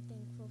 and I'm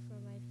thankful for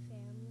my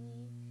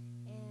family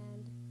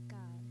and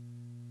God.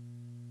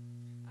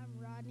 I'm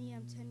Rodney.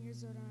 I'm 10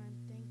 years old, and I'm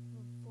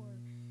thankful for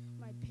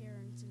my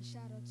parents. And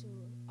shout out to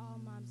all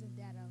moms and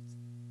dads out.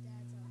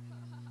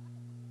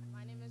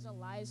 My name is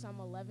Elias. I'm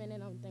 11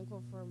 and I'm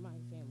thankful for my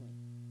family.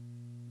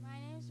 My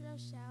name is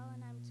Rochelle,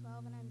 and I'm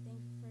 12, and I'm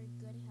thankful for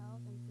good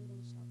health and food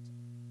and shelter.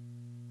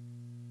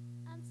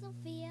 I'm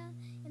Sophia,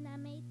 and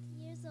I'm 8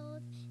 years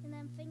old, and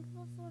I'm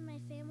thankful for my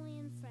family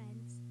and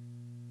friends.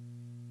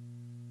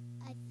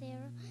 I'm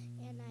Sarah,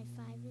 and I'm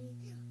 5 years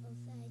old.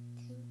 I'm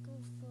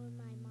thankful for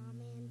my mom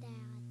and dad.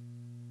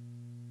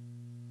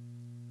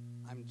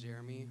 I'm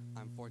Jeremy.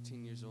 I'm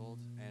 14 years old,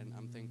 and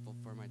I'm thankful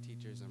for my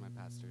teachers and my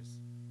pastors.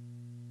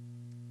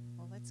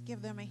 Well, let's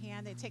give them a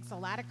hand. It takes a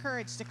lot of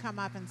courage to come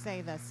up and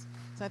say this.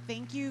 So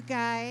thank you,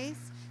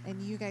 guys.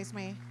 And you guys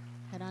may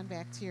head on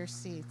back to your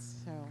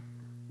seats. So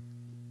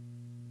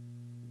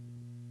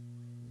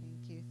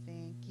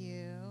thank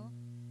you.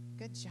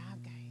 Good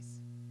job, guys.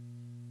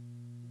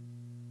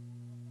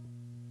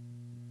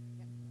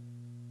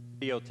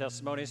 Video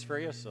testimonies for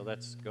you, so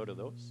let's go to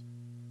those.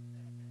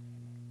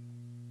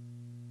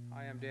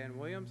 Hi, I'm Dan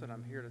Williams, and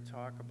I'm here to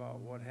talk about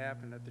what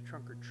happened at the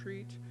trunk or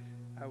treat.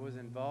 I was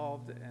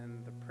involved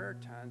in the prayer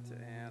tent,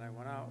 and I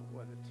went out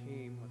with a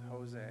team with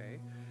Jose.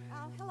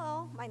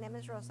 Hello, my name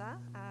is Rosa.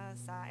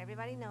 As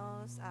everybody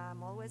knows,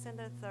 I'm always in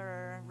the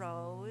third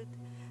road,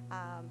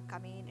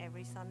 coming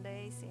every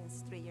Sunday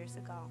since 3 years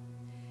ago.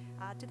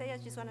 Today I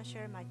just want to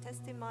share my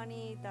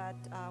testimony that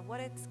what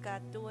it's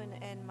God doing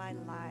in my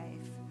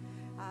life.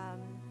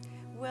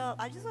 Well,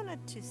 I just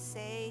wanted to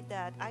say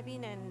that I've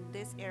been in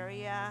this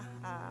area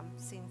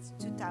since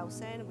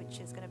 2000, which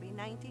is going to be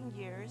 19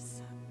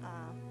 years.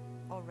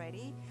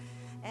 already.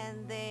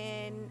 And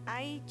then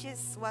I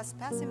just was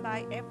passing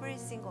by every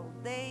single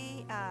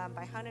day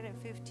by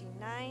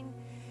 159,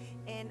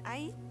 and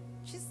I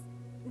just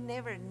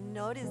never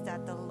noticed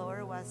that the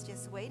Lord was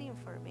just waiting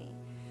for me.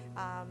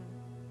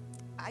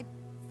 I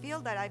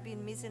feel that I've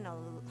been missing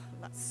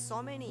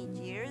so many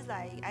years.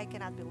 Like, I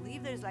cannot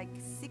believe there's like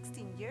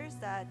 16 years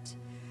that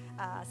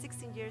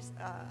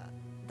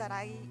that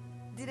I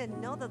didn't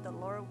know that the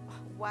Lord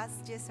was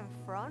just in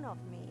front of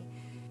me.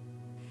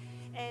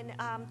 And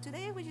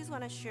today we just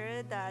want to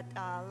share that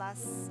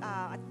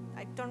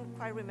I don't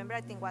quite remember,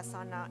 I think it was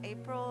on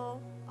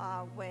April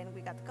when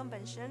we got the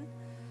convention.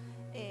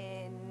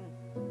 And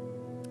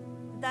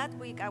that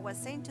week I was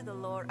saying to the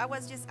Lord, I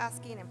was just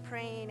asking and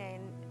praying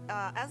and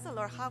asked the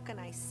Lord, how can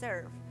I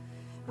serve?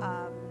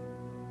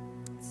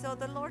 So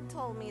the Lord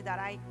told me that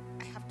I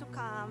have to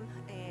come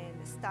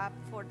and stop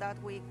for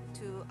that week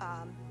to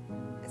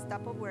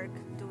stop at work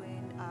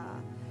doing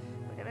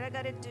whatever I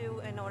got to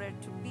do in order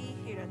to be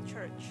here at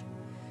church.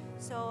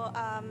 So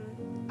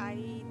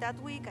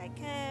that week I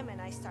came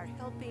and I started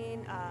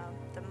helping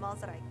the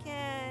most that I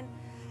can,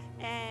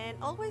 and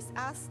always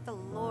ask the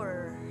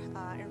Lord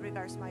in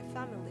regards to my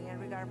family and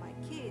regard my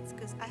kids,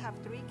 because I have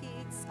 3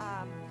 kids,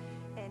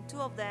 and 2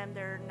 of them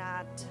they're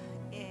not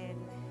in,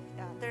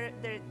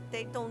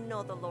 they don't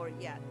know the Lord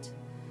yet.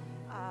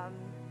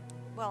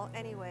 Well,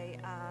 anyway,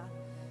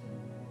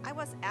 I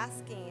was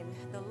asking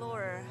the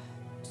Lord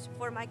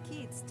for my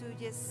kids to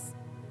just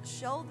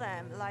show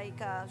them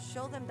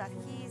that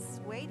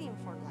He's waiting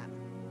for them.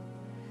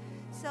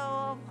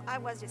 So I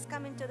was just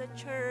coming to the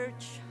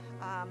church,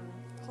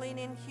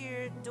 cleaning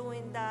here,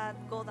 doing that,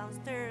 go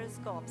downstairs,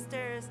 go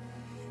upstairs,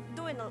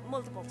 doing it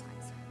multiple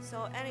times.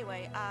 So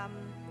anyway,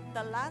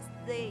 the last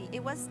day,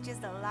 it was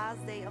just the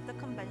last day of the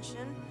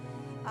convention.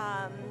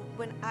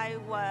 When I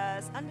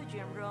was in the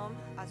gym room,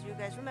 as you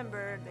guys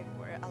remember, there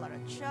were a lot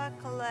of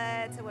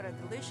chocolates, there were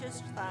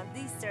delicious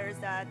desserts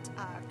that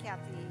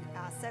Kathy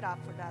set up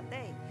for that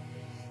day.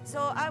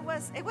 So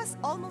it was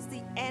almost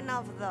the end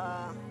of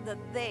the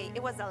day.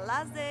 It was the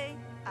last day,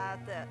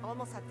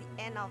 almost at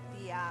the end of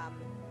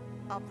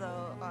the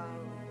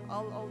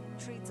all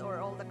treats or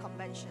all the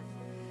convention.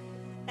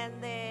 And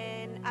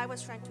then I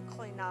was trying to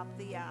clean up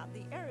the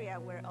area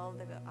where all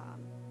the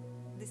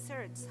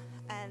desserts.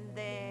 And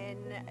then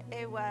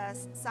it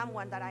was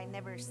someone that I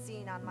never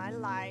seen on my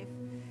life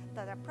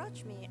that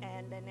approached me,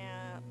 and then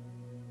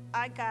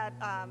I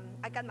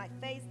got my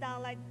face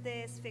down like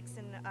this,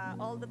 fixing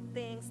all the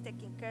things,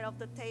 taking care of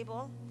the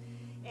table,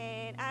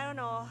 and I don't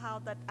know how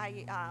that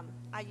I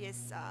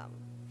just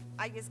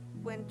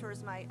went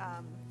towards my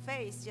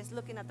face, just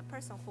looking at the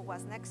person who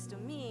was next to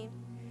me,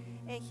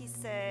 and he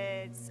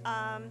says,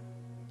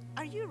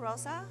 "Are you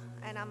Rosa?"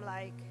 And I'm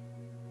like,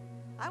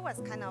 I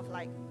was kind of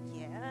like,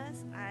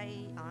 yes,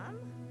 I am.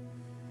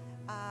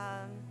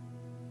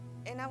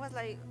 And I was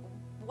like,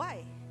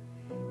 why?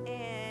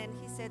 And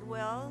he said,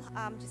 well,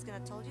 I'm just going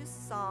to tell you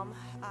some.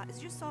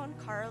 Is your son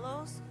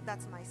Carlos?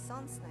 That's my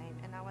son's name.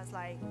 And I was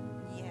like,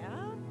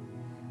 yeah.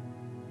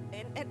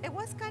 And it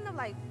was kind of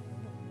like,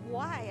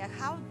 why?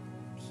 How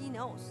he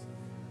knows?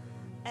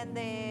 And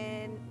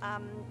then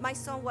my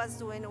son was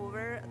doing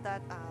Uber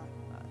that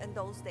in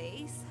those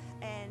days.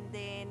 And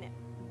then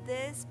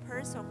this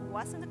person who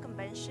was in the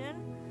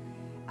convention,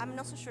 I'm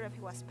not so sure if he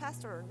was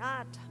pastor or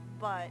not,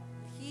 but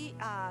he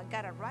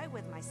got a ride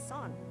with my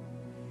son.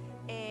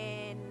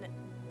 And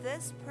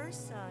this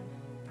person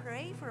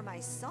prayed for my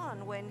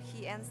son when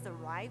he ends the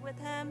ride with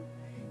him.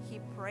 He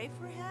prayed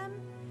for him,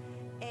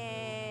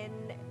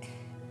 and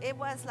it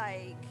was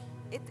like,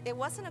 it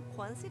wasn't a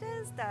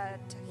coincidence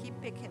that he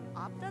picked him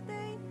up that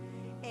day,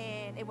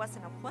 and it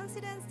wasn't a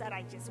coincidence that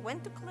I just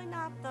went to clean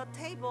up the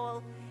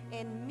table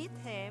and meet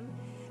him.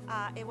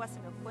 It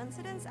wasn't a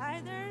coincidence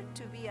either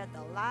to be at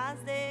the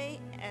last day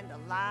and the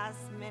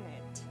last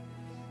minute.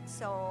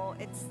 So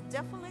it's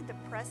definitely the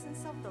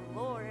presence of the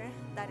Lord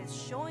that is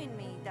showing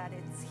me that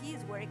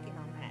He's working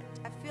on it.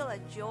 I feel a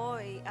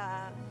joy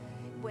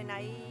when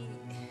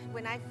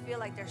I feel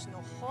like there's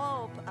no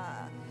hope,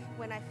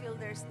 when I feel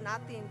there's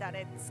nothing that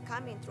it's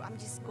coming through. I'm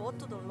just go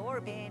to the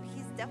Lord, and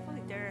He's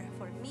definitely there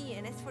for me,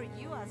 and it's for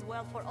you as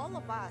well, for all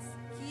of us.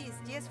 He is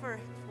just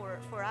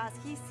for us.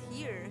 He's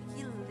here.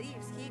 He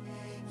lives.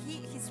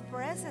 His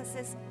presence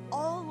is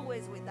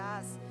always with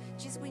us.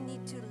 Just we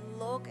need to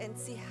look and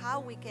see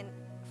how we can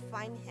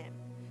find Him,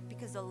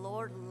 because the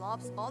Lord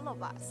loves all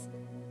of us.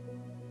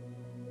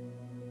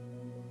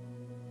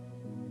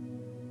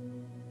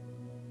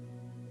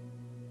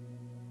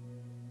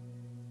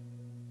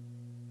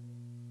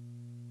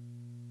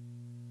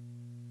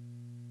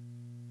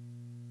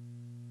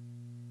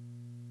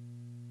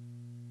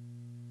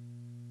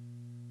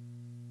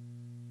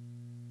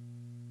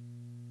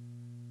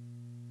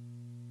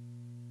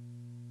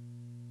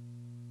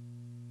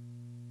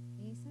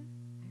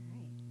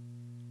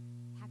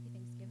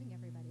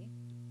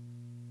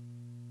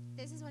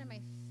 This is one of my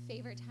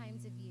favorite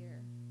times of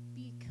year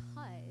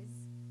because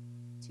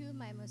 2 of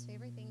my most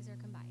favorite things are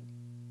combined: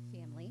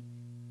 family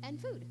and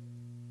food.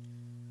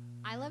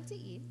 I love to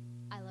eat,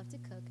 I love to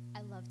cook.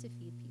 I love to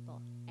feed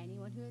people.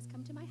 Anyone who has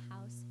come to my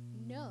house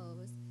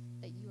knows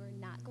that you are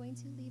not going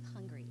to leave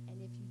hungry.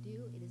 And if you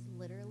do, it is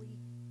literally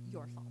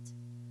your fault.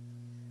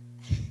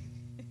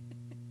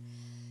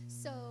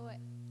 So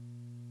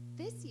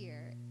this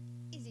year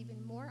is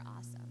even more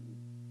awesome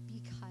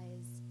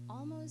because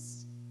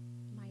almost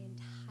my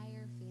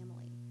entire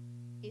family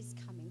is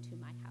coming to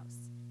my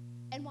house.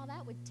 And while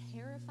that would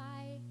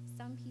terrify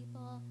some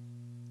people,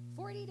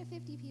 40 to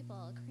 50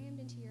 people crammed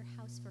into your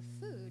house for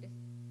food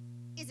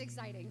is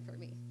exciting for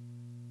me.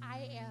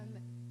 I am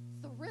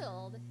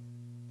thrilled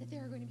that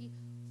there are going to be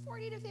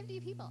 40 to 50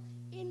 people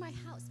in my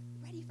house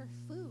ready for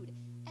food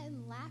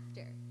and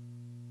laughter.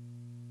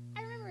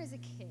 I remember as a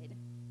kid,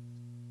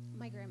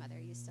 my grandmother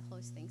used to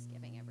host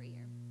Thanksgiving every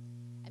year.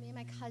 And me and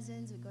my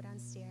cousins would go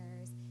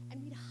downstairs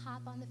and we'd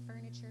hop on the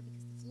furniture because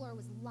the floor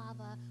was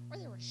lava or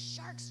there were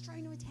sharks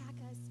trying to attack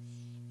us.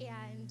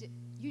 And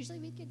usually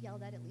we'd get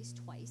yelled at least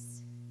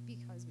twice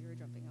because we were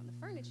jumping on the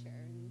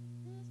furniture. And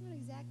that's not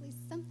exactly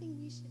something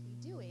we should be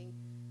doing,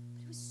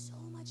 but it was so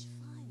much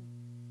fun.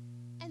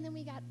 And then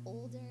we got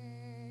older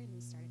and we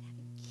started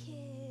having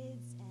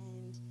kids,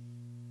 and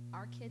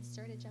our kids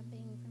started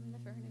jumping from the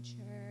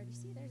furniture. You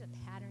see, there's a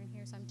pattern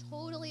here, so I'm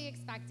totally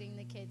expecting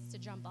the kids to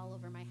jump all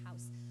over my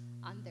house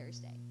on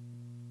Thursday.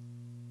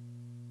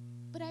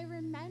 But I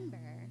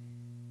remember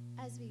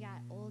as we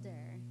got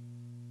older,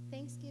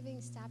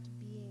 Thanksgiving stopped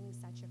being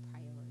such a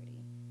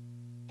priority,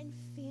 and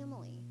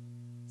family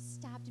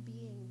stopped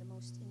being the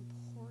most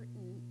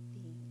important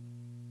thing.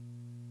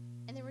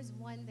 And there was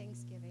one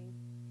Thanksgiving,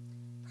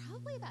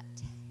 probably about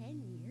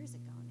 10 years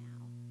ago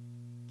now.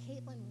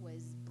 Caitlin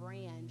was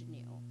brand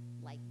new,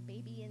 like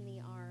baby in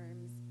the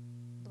arms,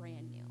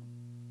 brand new.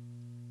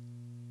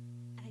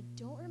 And I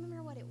don't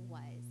remember what it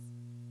was,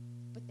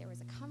 but there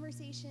was a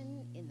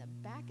conversation in the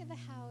back of the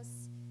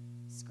house,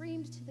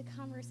 screamed to the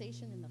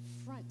conversation in the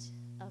front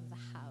of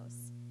the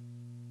house,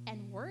 and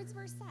words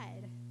were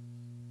said.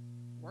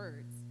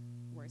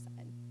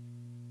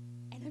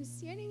 And I'm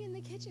standing in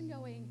the kitchen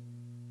going,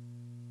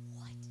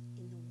 what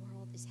in the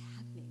world is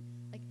happening?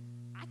 Like,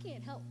 I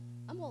can't help.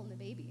 I'm holding a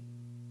baby.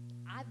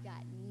 I've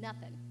got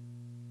nothing.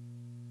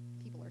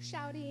 People are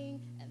shouting,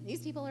 and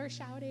these people are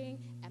shouting,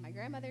 and my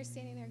grandmother's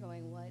standing there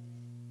going, what?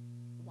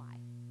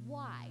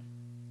 Why?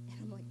 And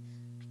I'm like,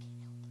 I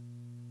can't help.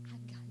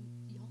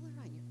 Y'all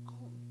are on your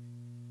own.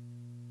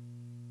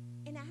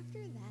 And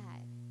after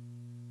that,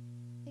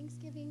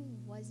 Thanksgiving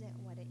wasn't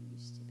what it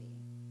used to be.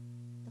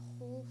 The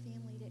whole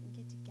family didn't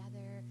get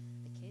together.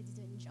 The kids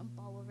didn't jump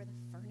all over the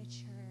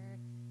furniture.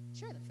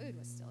 Sure, the food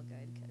was still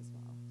good because,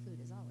 well, food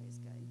is always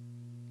good.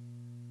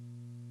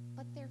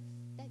 But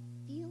that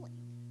feeling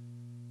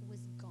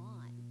was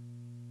gone.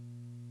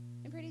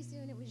 And pretty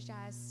soon it was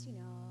just,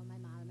 my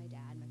mom and my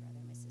dad, my brother,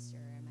 my sister,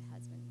 and my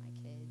husband, and my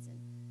kids. And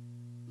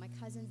my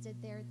cousins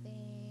did their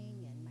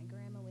thing, and my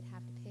grandma would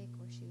have to pick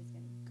where she was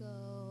going to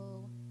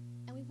go.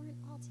 And we weren't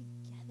all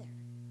together.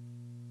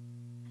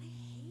 And I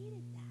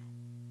hated that.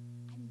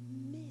 I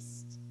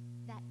missed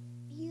that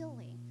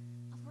feeling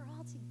of we're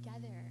all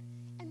together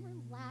and we're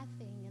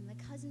laughing and the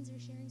cousins are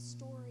sharing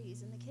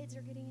stories and the kids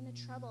are getting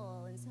into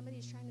trouble and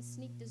somebody's trying to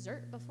sneak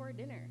dessert before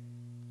dinner.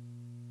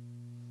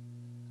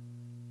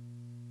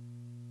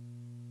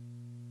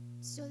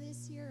 So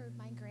this year,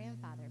 my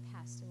grandfather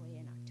passed away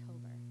in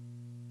October.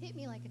 Hit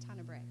me like a ton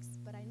of bricks,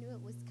 but I knew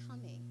it was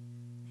coming.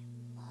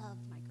 I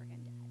loved my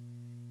granddad.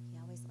 He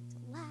always loved to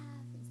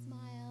laugh and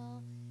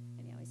smile,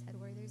 and he always had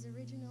Werther's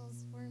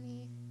Originals for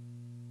me.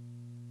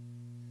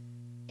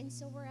 And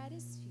so we're at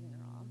his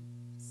funeral,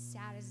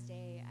 saddest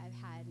day I've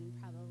had in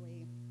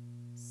probably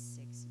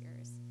 6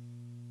 years.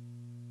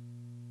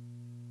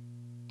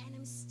 And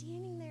I'm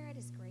standing there at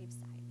his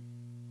graveside,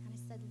 and I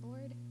said,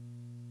 Lord,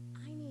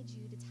 I need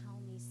you to tell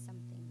me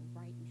something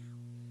right now.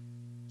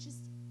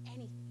 Just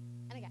anything.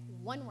 And I got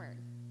one word,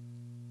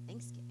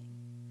 Thanksgiving.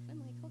 And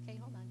I'm like, okay,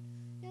 hold on.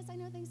 Yes, I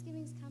know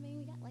Thanksgiving's coming.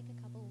 We got like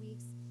a couple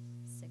weeks,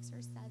 6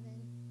 or 7.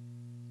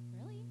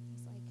 Really?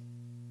 He's like,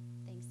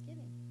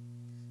 Thanksgiving.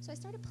 So I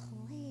started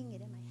playing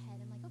it in my head.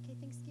 I'm like, okay,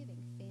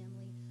 Thanksgiving,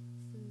 family,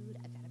 food.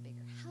 I've got a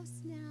bigger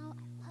house now.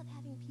 I love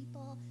having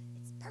people.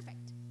 It's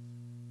perfect.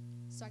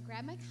 So I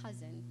grabbed my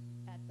cousin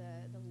at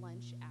the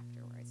lunch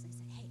afterwards, and I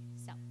said, hey,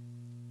 so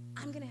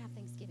I'm going to have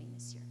Thanksgiving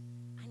this year.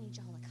 I need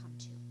y'all to come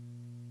too.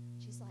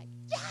 She's like,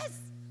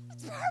 yes,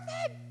 it's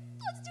perfect.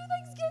 Let's do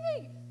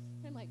Thanksgiving.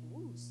 And I'm like,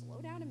 ooh, slow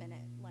down a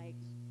minute.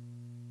 Like,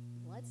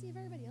 let's see if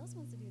everybody else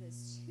wants to do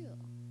this too.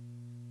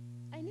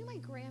 I knew my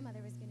grandmother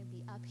was going to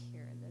be up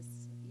here this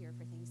year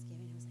for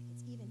Thanksgiving. I was like,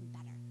 it's even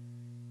better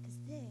because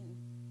then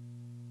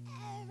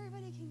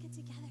everybody can get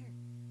together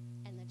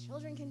and the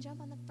children can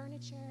jump on the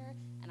furniture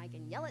and I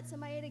can yell at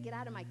somebody to get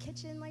out of my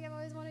kitchen like I've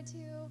always wanted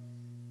to.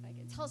 I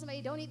can tell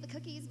somebody don't eat the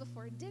cookies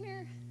before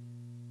dinner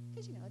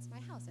because, it's my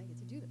house and I get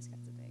to do those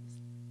kinds of things.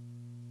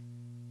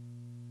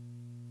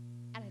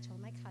 And I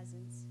told my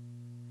cousins,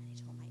 and I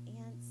told my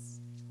aunts,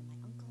 and I told my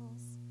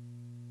uncles.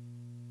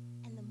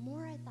 And the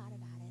more I thought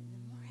about it, and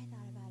the more I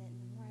thought about it, and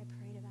the more I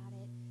prayed about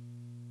it,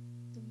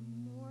 the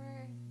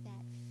more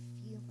that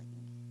feeling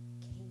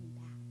came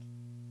back.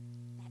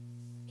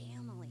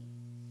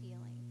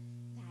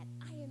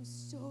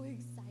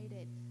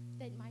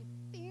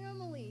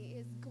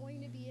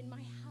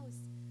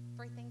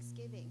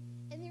 Thanksgiving.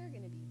 And there are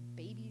going to be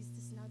babies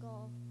to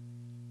snuggle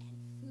and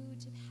food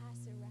to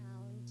pass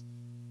around.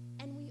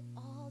 And we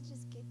all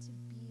just get to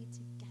be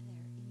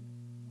together in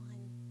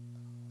one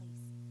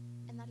place.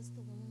 And that is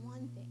the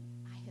one thing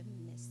I have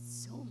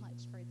missed so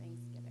much for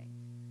Thanksgiving.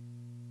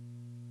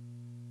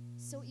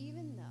 So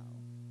even though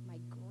my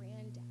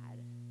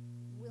granddad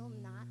will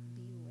not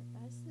be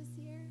with us this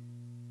year,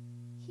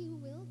 he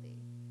will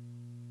be,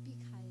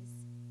 because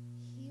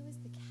he was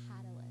the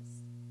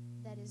catalyst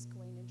that is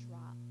going to draw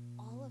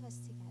all of us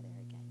together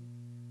again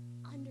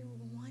under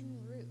one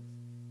roof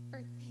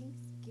for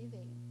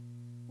Thanksgiving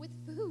with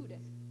food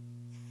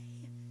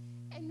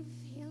and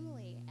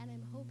family. And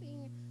I'm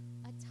hoping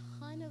a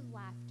ton of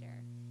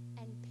laughter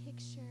and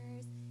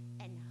pictures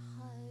and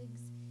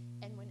hugs.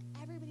 And when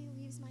everybody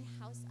leaves my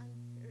house on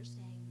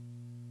Thursday,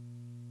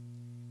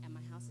 and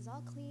my house is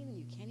all clean and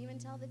you can't even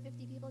tell that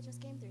 50 people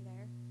just came through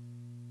there,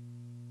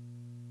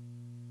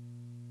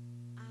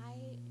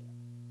 I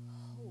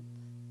hope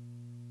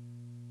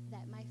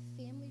that my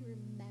family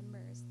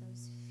remembers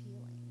those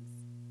feelings,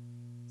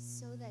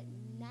 so that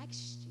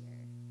next year,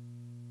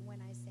 when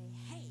I say,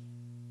 hey,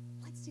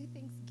 let's do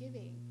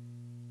Thanksgiving,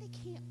 they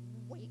can't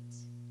wait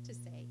to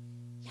say,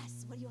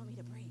 yes, what do you want me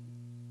to bring?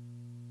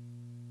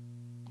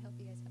 I hope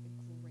you guys have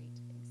a great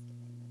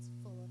Thanksgiving that's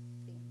full of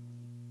family.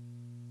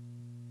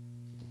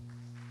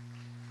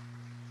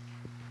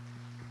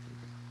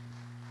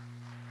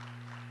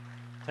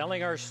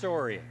 Telling our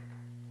story.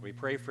 We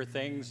pray for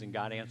things and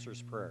God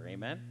answers prayer.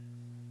 Amen?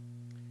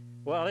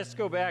 Well, let's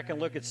go back and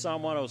look at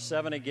Psalm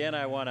 107 again.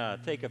 I want to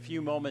take a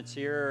few moments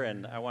here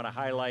and I want to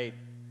highlight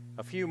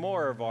a few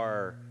more of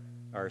our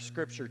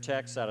scripture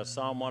texts out of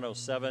Psalm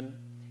 107.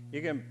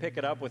 You can pick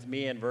it up with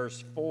me in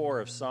verse 4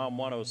 of Psalm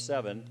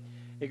 107.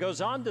 It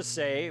goes on to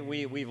say,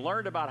 we've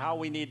learned about how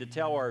we need to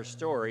tell our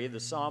story. The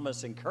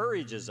psalmist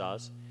encourages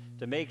us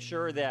to make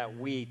sure that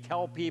we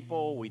tell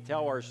people, we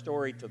tell our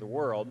story to the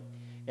world.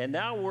 And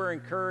now we're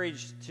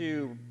encouraged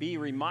to be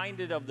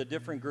reminded of the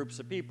different groups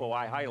of people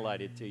I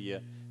highlighted to you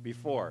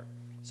before.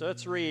 So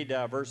let's read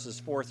verses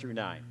 4 through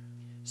 9.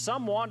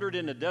 Some wandered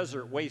in the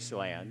desert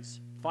wastelands,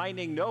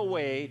 finding no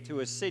way to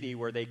a city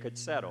where they could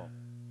settle.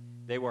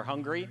 They were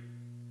hungry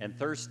and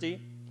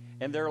thirsty,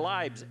 and their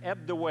lives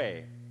ebbed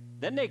away.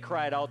 Then they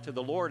cried out to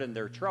the Lord in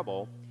their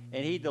trouble,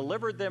 and he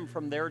delivered them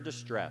from their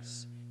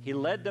distress. He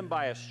led them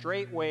by a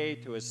straight way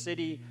to a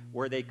city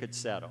where they could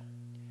settle.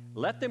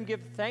 Let them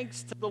give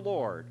thanks to the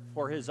Lord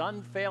for his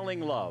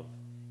unfailing love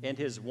and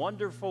his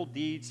wonderful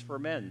deeds for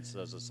men,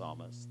 says the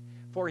psalmist.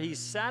 For he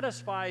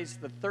satisfies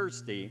the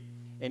thirsty,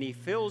 and he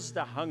fills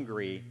the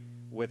hungry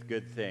with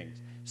good things.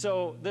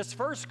 So this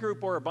first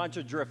group are a bunch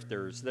of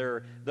drifters.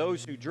 They're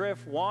those who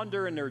drift,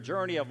 wander in their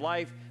journey of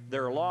life.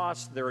 They're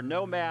lost, they're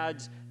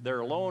nomads,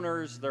 they're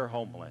loners, they're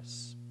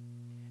homeless.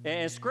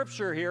 And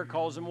Scripture here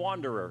calls them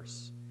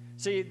wanderers.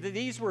 See,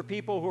 these were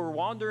people who were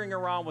wandering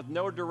around with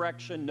no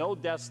direction, no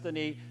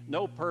destiny,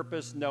 no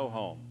purpose, no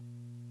home.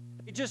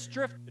 They just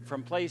drifted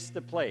from place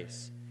to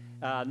place.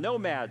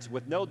 Nomads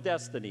with no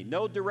destiny,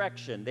 no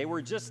direction. They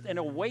were just in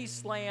a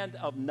wasteland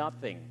of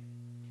nothing,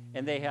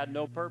 and they had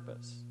no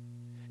purpose.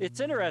 It's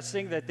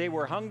interesting that they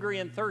were hungry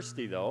and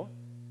thirsty, though.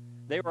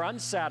 They were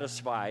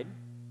unsatisfied,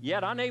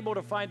 yet unable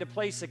to find a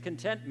place of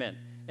contentment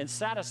and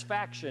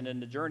satisfaction in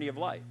the journey of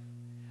life.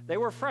 They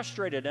were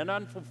frustrated and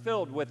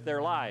unfulfilled with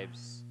their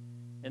lives,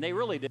 and they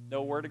really didn't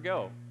know where to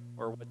go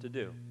or what to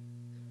do.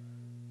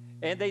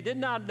 And they did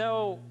not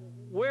know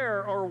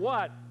where or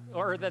what,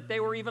 or that they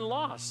were even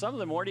lost. Some of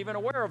them weren't even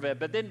aware of it.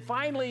 But then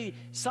finally,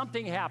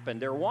 something happened.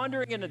 They're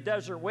wandering in the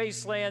desert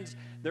wastelands.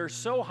 They're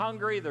so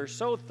hungry. They're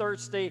so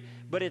thirsty.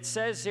 But it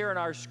says here in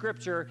our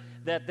scripture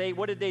that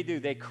what did they do?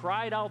 They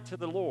cried out to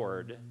the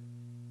Lord,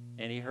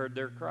 and he heard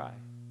their cry.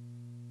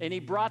 And he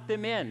brought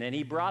them in, and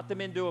he brought them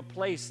into a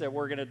place that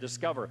we're going to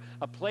discover,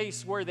 a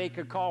place where they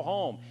could call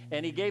home.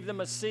 And he gave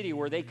them a city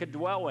where they could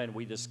dwell in,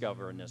 we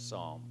discover in this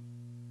psalm,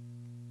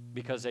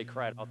 because they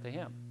cried out to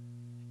him.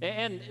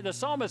 And the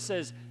psalmist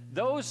says,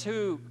 those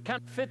who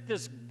kind of fit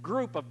this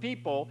group of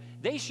people,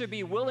 they should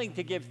be willing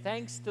to give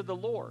thanks to the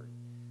Lord.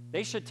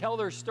 They should tell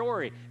their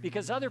story,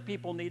 because other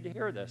people need to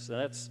hear this. And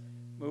let's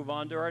move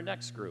on to our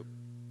next group,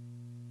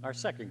 our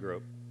second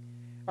group.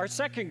 Our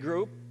second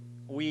group,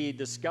 we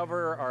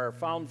discover, are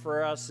found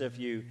for us if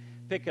you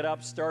pick it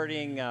up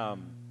starting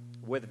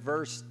with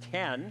verse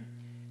 10.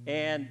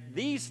 And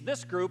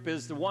this group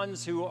is the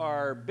ones who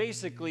are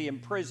basically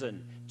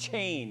imprisoned,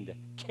 chained,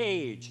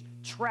 caged,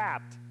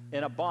 trapped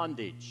in a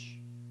bondage,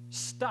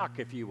 stuck,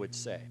 if you would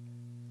say.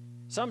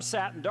 Some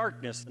sat in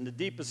darkness in the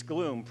deepest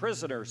gloom,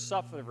 prisoners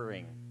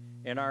suffering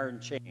in iron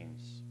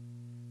chains.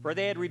 For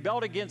they had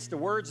rebelled against the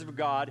words of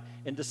God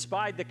and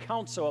despised the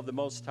counsel of the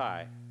Most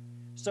High.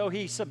 So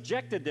he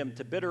subjected them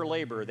to bitter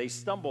labor. They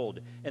stumbled,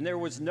 and there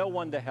was no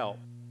one to help.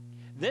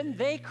 Then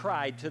they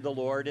cried to the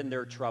Lord in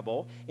their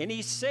trouble, and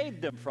he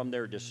saved them from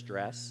their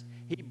distress.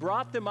 He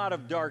brought them out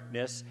of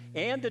darkness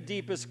and the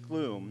deepest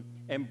gloom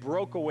and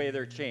broke away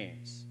their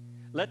chains.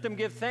 Let them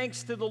give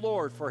thanks to the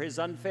Lord for his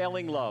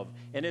unfailing love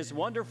and his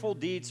wonderful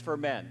deeds for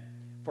men.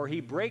 For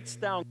he breaks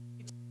down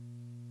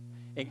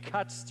and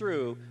cuts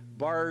through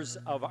bars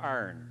of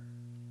iron.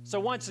 So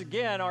once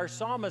again, our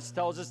psalmist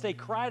tells us they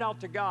cried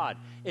out to God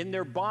in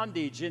their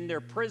bondage, in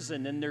their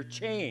prison, in their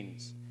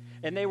chains.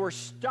 And they were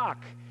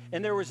stuck,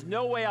 and there was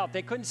no way out.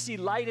 They couldn't see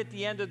light at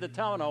the end of the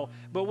tunnel.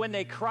 But when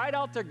they cried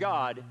out to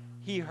God,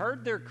 he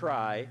heard their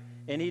cry,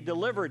 and he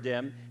delivered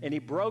them, and he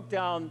broke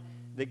down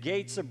the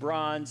gates of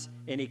bronze,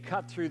 and he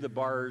cut through the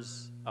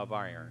bars of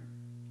iron.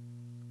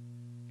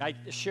 I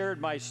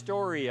shared my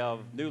story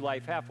of New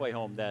Life Halfway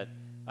Home that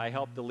I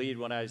helped to lead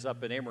when I was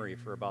up in Emory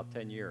for about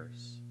 10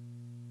 years.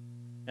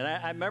 And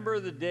I remember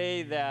the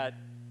day that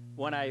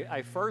when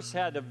I first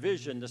had a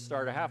vision to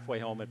start a halfway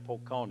home at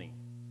Polk County.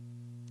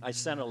 I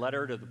sent a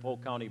letter to the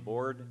Polk County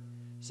Board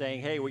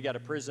saying, hey, we got a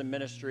prison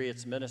ministry.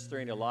 It's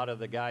ministering to a lot of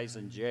the guys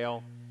in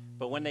jail.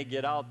 But when they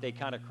get out, they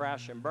kind of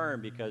crash and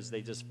burn because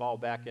they just fall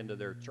back into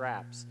their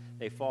traps.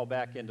 They fall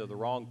back into the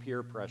wrong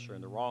peer pressure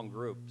and the wrong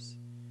groups.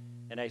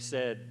 And I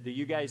said, do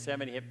you guys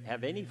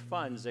have any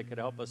funds that could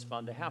help us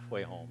fund a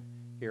halfway home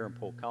here in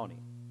Polk County?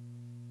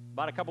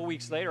 About a couple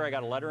weeks later, I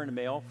got a letter in the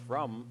mail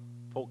from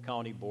Polk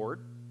County Board,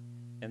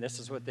 and this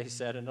is what they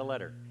said in the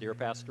letter. Dear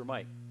Pastor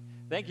Mike,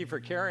 thank you for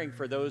caring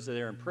for those that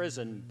are in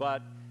prison,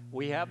 but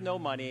we have no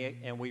money,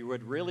 and we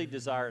would really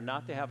desire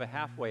not to have a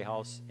halfway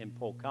house in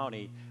Polk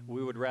County.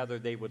 We would rather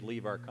they would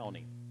leave our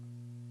county.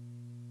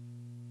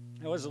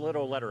 It was a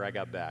little letter I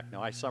got back.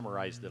 Now, I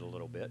summarized it a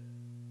little bit,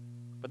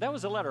 but that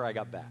was a letter I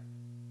got back.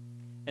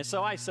 And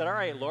so I said, all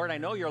right, Lord, I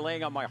know you're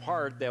laying on my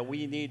heart that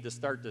we need to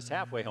start this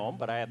halfway home,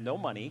 but I have no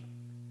money.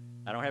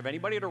 I don't have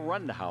anybody to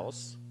run the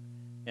house.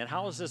 And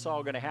how is this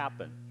all going to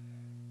happen?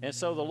 And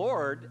so the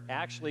Lord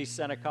actually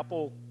sent a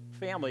couple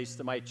families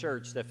to my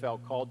church that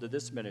felt called to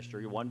this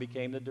ministry. One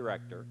became the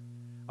director.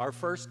 Our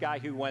first guy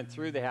who went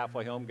through the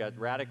halfway home got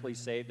radically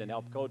saved and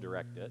helped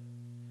co-direct it.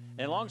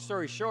 And long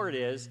story short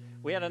is,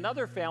 we had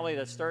another family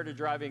that started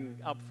driving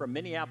up from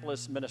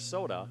Minneapolis,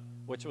 Minnesota,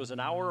 which was an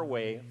hour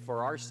away,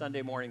 for our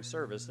Sunday morning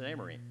service in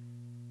Emory.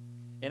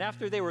 And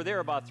after they were there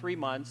about 3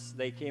 months,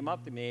 they came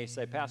up to me and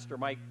said, Pastor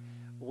Mike,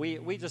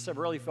 we just have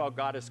really felt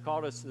God has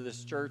called us to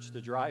this church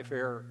to drive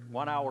here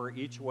 1 hour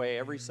each way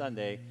every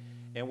Sunday,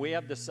 and we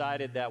have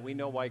decided that we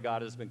know why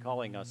God has been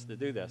calling us to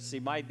do this. See,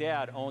 my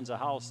dad owns a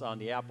house on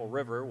the Apple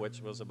River,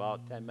 which was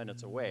about 10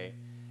 minutes away,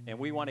 and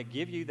we want to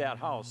give you that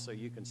house so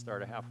you can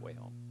start a halfway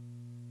home.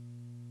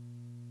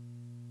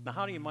 Now,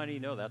 how do you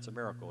know that's a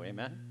miracle?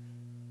 Amen?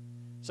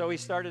 So we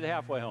started the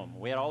halfway home.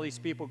 We had all these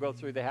people go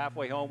through the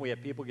halfway home. We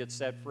had people get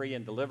set free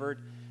and delivered.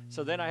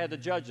 So then I had the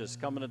judges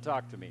coming to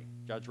talk to me.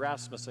 Judge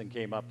Rasmussen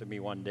came up to me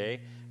one day.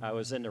 I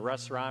was in the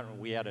restaurant, and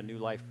we had a New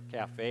Life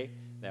Cafe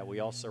that we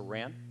also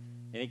ran.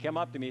 And he came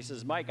up to me, he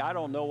says, Mike, I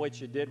don't know what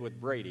you did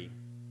with Brady.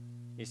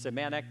 He said,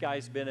 man, that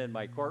guy's been in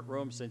my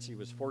courtroom since he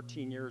was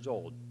 14 years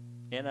old,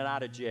 in and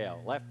out of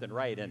jail, left and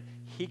right, and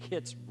he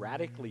gets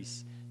radically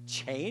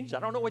changed. I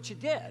don't know what you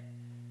did.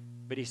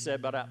 But he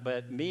said,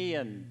 but me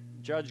and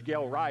Judge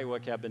Gail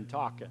Rywick have been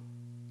talking,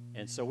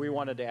 and so we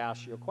wanted to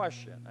ask you a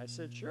question. I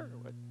said, sure.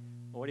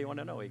 What do you want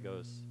to know? He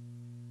goes,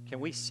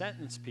 can we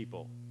sentence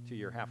people to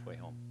your halfway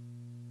home?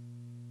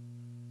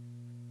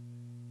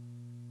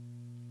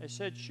 I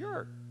said,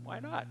 sure, why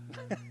not?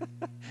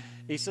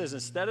 He says,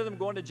 instead of them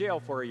going to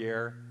jail for a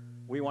year,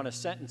 we want to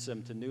sentence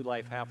them to New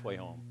Life Halfway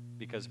Home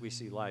because we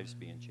see lives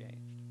being changed.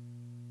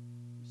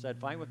 I said,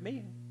 fine with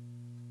me.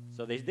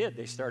 So they did.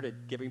 They started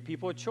giving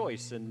people a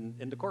choice in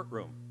the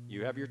courtroom.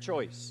 You have your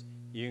choice.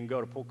 You can go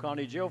to Polk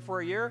County Jail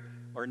for a year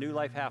or New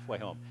Life Halfway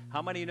Home.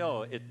 How many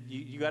know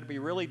you got to be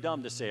really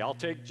dumb to say, I'll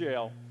take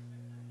jail,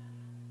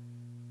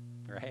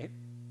 right?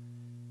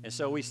 And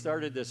so we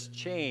started this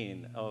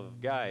chain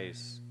of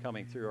guys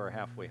coming through our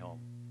halfway home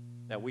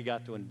that we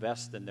got to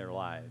invest in their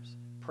lives,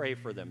 pray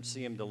for them,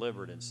 see them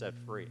delivered and set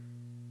free.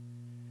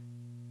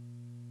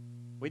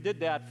 We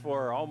did that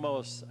for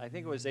almost, I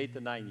think it was 8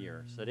 to 9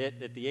 years.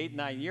 At the 8,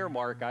 9 year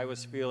mark, I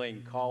was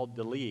feeling called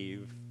to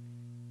leave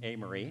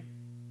Amory.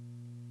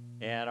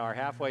 And our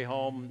halfway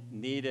home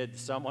needed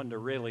someone to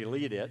really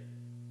lead it.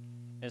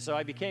 And so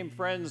I became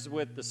friends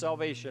with the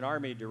Salvation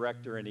Army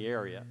director in the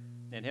area.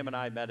 And him and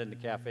I met in the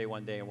cafe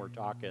one day and we're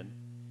talking.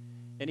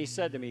 And he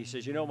said to me, he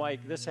says, you know,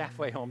 Mike, this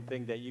halfway home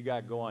thing that you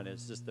got going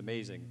is just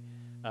amazing.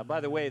 By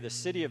the way, the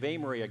city of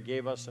Amory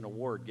gave us an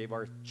award, gave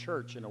our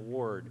church an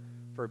award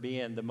for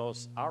being the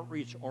most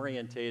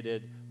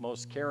outreach-orientated,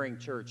 most caring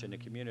church in the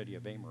community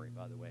of Amory,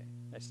 by the way.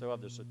 I still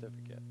have the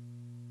certificate.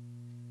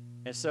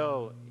 And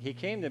so he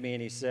came to me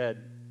and he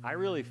said, I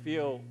really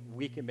feel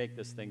we can make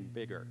this thing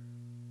bigger.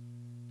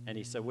 And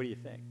he said, what do you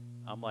think?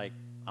 I'm like,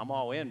 I'm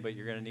all in, but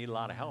you're going to need a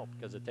lot of help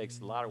because it takes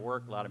a lot of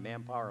work, a lot of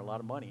manpower, a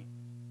lot of money.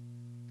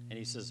 And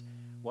he says,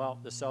 well,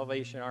 the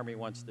Salvation Army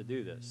wants to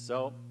do this.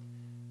 So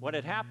what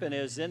had happened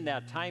is in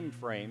that time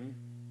frame,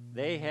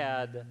 they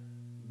had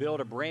built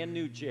a brand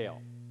new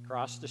jail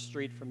across the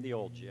street from the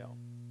old jail.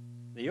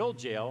 The old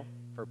jail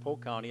for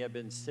Polk County had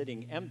been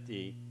sitting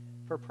empty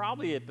for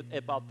probably at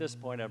about this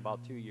point,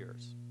 about 2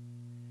 years.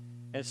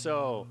 And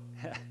so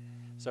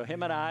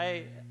him and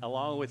I,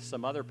 along with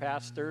some other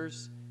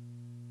pastors,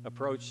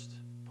 approached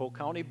Polk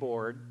County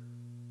Board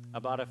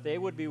about if they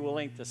would be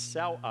willing to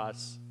sell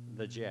us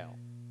the jail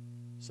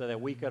so that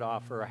we could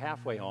offer a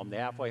halfway home. The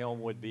halfway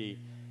home would be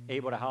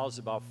able to house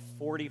about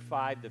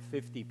 45 to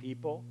 50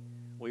 people.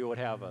 We would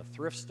have a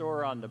thrift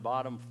store on the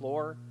bottom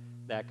floor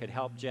that could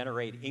help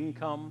generate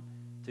income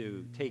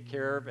to take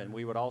care of, and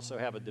we would also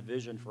have a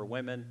division for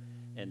women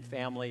and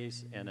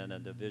families and then a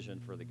division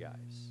for the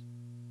guys.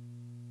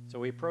 So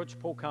we approached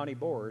Polk County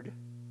Board.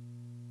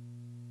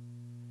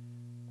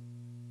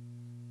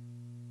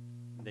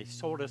 They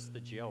sold us the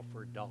jail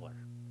for $1.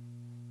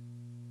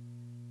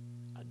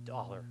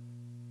 $1.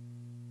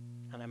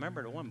 And I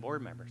remember the one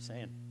board member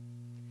saying,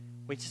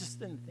 we just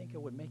didn't think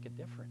it would make a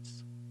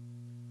difference.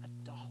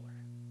 $1.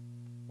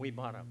 We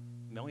bought a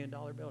 $1 million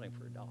building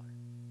for $1.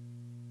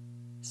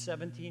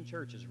 17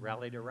 churches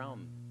rallied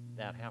around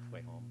that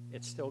halfway home.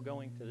 It's still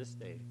going to this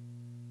day.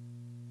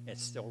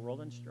 It's still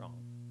rolling strong.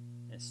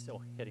 And it's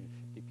still hitting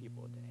 50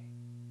 people a day.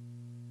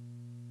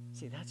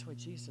 See, that's what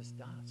Jesus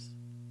does.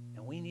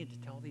 And we need to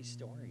tell these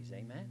stories,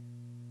 amen?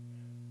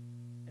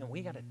 And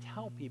we got to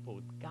tell people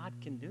God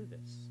can do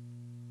this.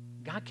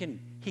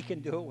 He can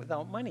do it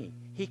without money.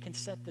 He can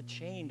set the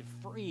chained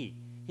free.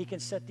 He can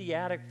set the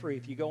addict free.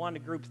 If you go on to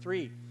group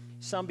 3,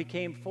 some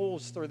became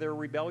fools through their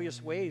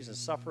rebellious ways and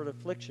suffered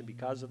affliction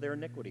because of their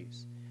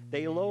iniquities.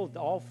 They loathed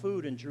all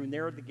food and drew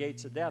near the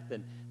gates of death.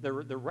 And the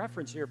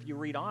reference here, if you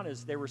read on,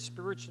 is they were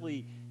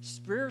spiritually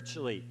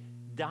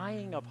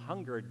dying of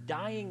hunger,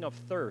 dying of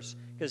thirst,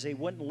 because they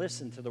wouldn't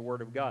listen to the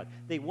Word of God.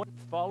 They wouldn't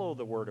follow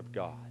the Word of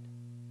God.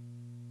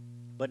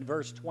 But in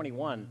verse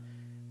 21,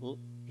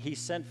 he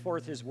sent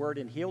forth his word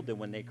and healed them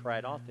when they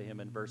cried out to him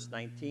in verse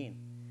 19.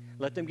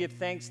 Let them give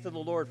thanks to the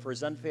Lord for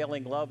his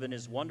unfailing love and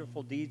his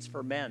wonderful deeds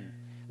for men.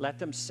 Let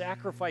them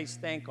sacrifice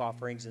thank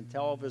offerings and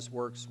tell of his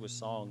works with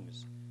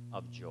songs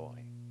of joy.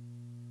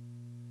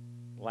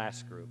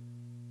 Last group,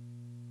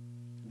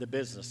 the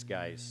business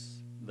guys,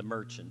 the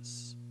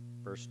merchants,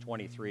 verse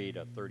 23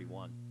 to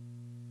 31.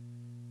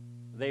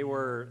 They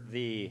were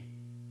the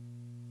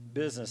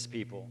business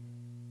people,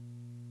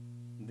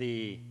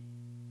 the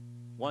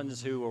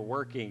ones who were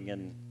working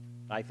in,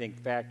 I think,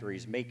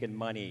 factories, making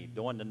money,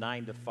 doing the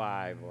 9 to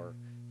 5, or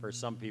for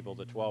some people,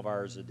 the 12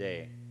 hours a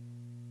day.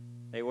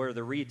 They were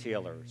the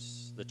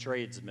retailers, the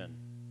tradesmen.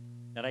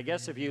 And I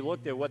guess if you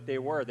looked at what they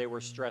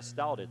were stressed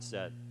out, it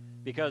said,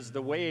 because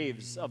the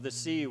waves of the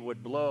sea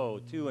would blow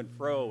to and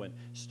fro, and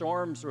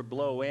storms would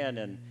blow in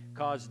and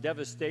cause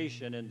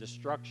devastation and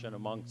destruction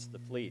amongst the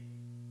fleet.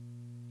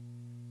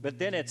 But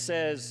then it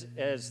says,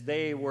 as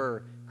they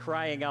were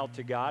crying out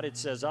to God, it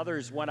says,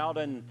 others went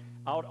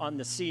out on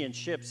the sea in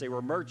ships. They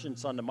were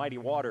merchants on the mighty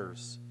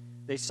waters.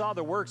 They saw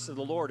the works of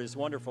the Lord, his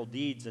wonderful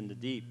deeds in the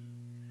deep.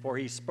 For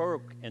he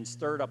spoke and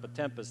stirred up a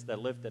tempest that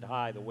lifted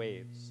high the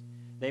waves.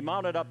 They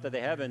mounted up to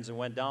the heavens and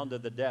went down to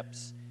the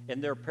depths.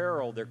 In their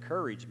peril, their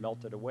courage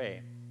melted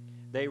away.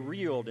 They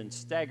reeled and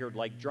staggered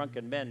like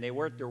drunken men. They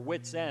were at their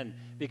wits' end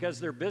because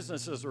their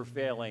businesses were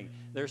failing.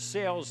 Their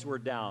sales were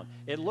down.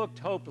 It looked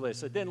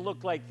hopeless. It didn't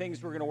look like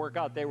things were going to work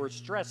out. They were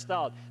stressed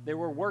out. They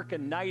were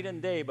working night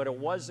and day, but it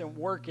wasn't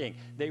working.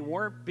 They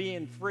weren't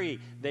being free.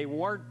 They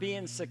weren't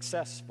being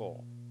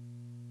successful.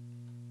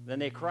 Then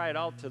they cried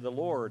out to the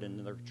Lord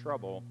in their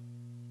trouble,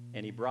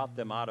 and he brought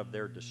them out of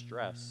their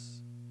distress.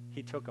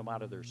 He took them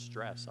out of their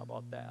stress. How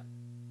about that?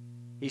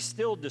 He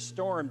stilled the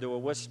storm to a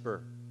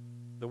whisper.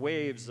 The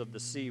waves of the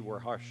sea were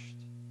hushed.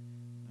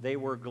 They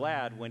were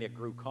glad when it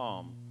grew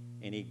calm,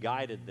 and he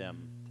guided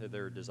them to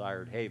their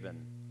desired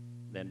haven.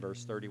 Then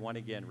verse 31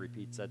 again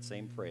repeats that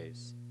same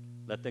phrase.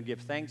 Let them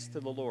give thanks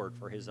to the Lord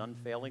for his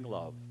unfailing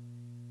love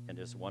and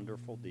his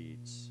wonderful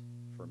deeds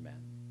for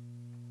men.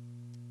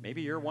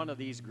 Maybe you're one of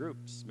these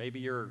groups. Maybe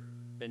you've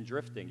been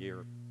drifting.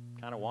 You're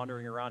kind of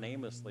wandering around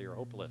aimlessly or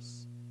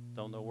hopeless.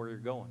 Don't know where you're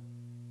going.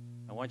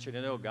 I want you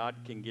to know God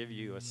can give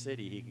you a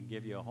city. He can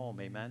give you a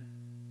home. Amen?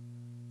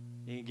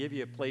 He can give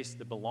you a place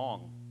to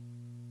belong,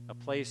 a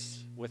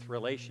place with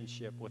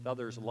relationship, with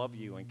others love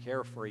you and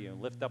care for you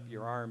and lift up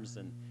your arms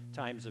in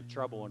times of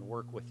trouble and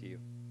work with you.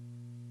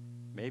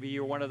 Maybe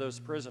you're one of those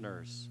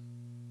prisoners.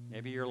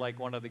 Maybe you're like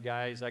one of the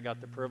guys I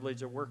got the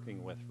privilege of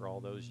working with for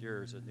all those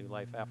years at New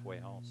Life Halfway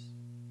House.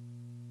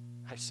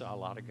 I saw a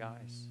lot of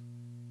guys.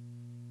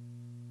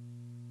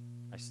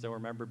 I still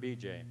remember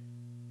BJ.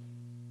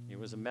 He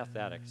was a meth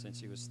addict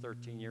since he was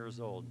 13 years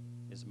old.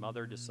 His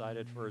mother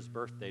decided for his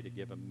birthday to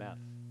give him meth.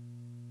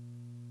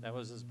 That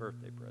was his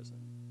birthday present,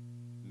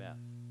 meth.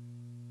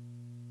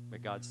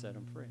 But God set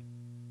him free.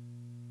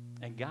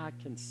 And God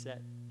can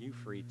set you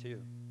free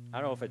too. I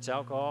don't know if it's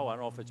alcohol, I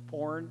don't know if it's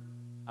porn,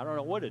 I don't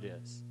know what it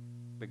is,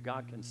 but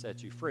God can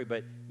set you free.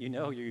 But you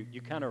know, you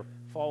kind of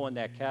fall in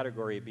that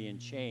category of being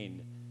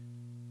chained,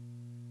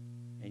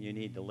 and you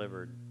need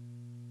delivered.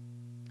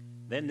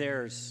 Then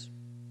there's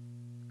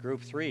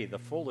group 3, the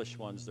foolish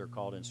ones, they're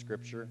called in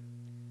Scripture.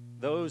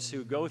 Those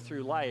who go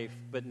through life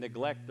but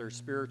neglect their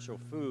spiritual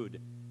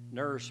food,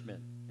 nourishment,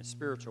 and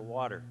spiritual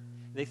water.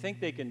 They think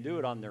they can do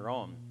it on their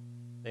own.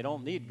 They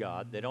don't need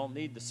God. They don't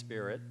need the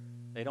Spirit.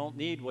 They don't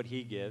need what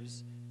he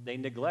gives. They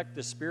neglect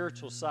the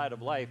spiritual side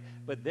of life,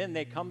 but then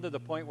they come to the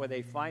point where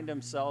they find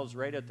themselves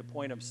right at the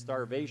point of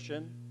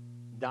starvation,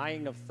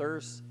 dying of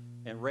thirst,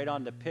 and right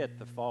on the pit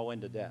to fall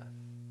into death.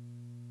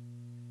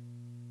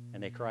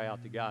 And they cry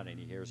out to God, and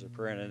he hears their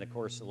prayer. And then, of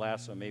course, the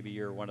last one, maybe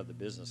you're one of the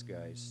business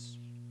guys.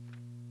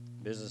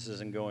 Business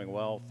isn't going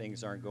well,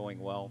 things aren't going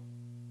well.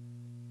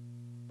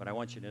 But I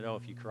want you to know,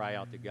 if you cry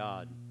out to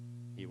God,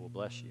 he will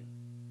bless you.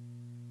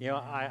 You know,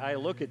 I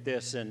look at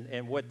this,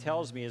 and what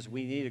tells me is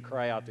we need to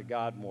cry out to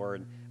God more.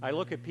 And I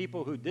look at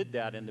people who did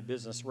that in the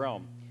business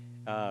realm.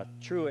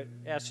 Truett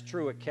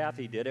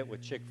Cathy did it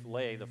with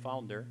Chick-fil-A, the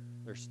founder.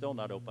 They're still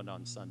not open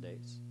on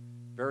Sundays.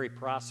 Very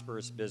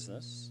prosperous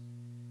business.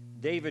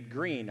 David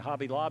Green,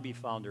 Hobby Lobby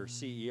founder,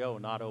 CEO,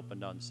 not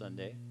opened on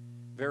Sunday.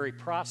 Very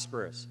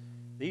prosperous.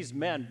 These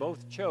men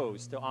both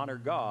chose to honor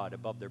God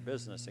above their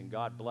business, and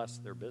God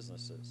blessed their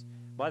businesses.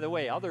 By the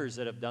way, others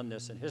that have done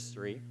this in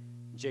history,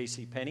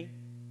 J.C. Penney,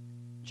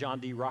 John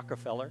D.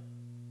 Rockefeller,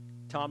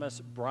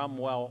 Thomas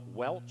Bromwell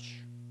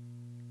Welch,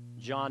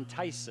 John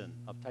Tyson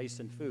of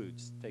Tyson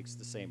Foods takes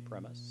the same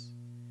premise.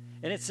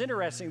 And it's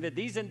interesting that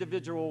these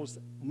individuals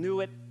knew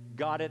it,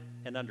 got it,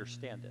 and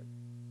understand it.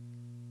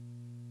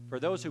 For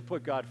those who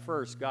put God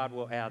first, God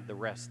will add the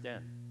rest in.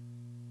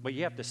 But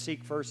you have to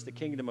seek first the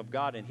kingdom of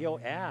God, and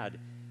he'll add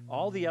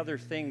all the other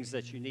things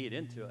that you need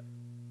into it.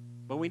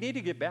 But we need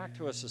to get back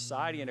to a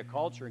society and a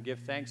culture and give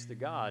thanks to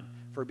God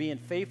for being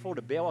faithful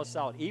to bail us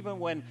out, even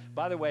when,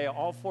 by the way,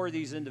 all four of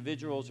these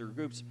individuals or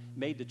groups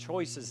made the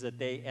choices that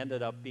they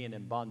ended up being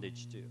in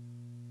bondage to.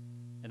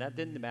 And that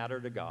didn't matter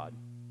to God.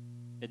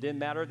 It didn't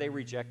matter they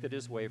rejected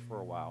his way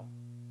for a while.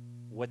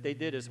 What they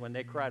did is when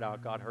they cried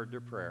out, God heard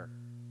their prayer,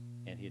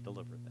 and he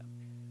delivered them.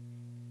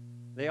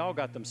 They all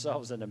got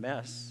themselves in a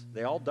mess.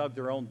 They all dug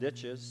their own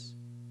ditches.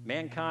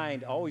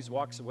 Mankind always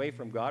walks away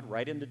from God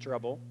right into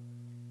trouble.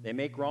 They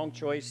make wrong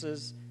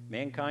choices.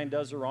 Mankind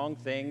does the wrong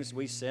things.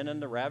 We sin,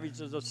 and the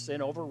ravages of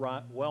sin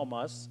overwhelm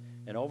us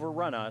and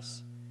overrun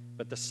us.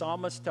 But the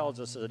psalmist tells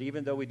us that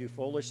even though we do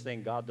foolish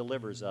things, God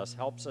delivers us,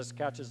 helps us,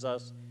 catches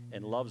us,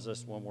 and loves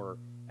us when we're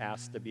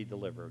asked to be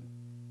delivered.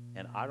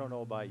 And I don't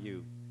know about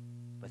you,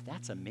 but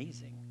that's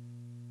amazing.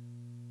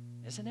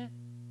 Isn't it?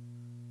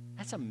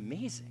 That's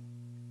amazing.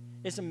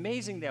 It's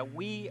amazing that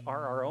we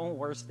are our own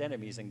worst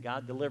enemies and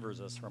God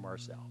delivers us from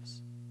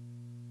ourselves.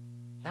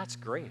 That's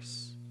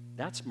grace.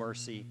 That's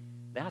mercy.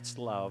 That's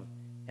love.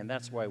 And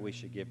that's why we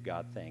should give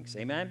God thanks.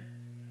 Amen?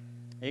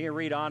 You can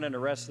read on in the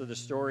rest of the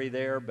story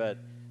there, but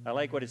I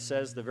like what it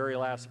says, the very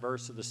last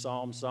verse of the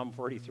Psalm, Psalm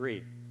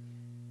 43.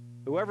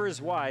 Whoever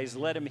is wise,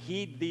 let him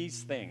heed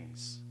these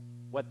things.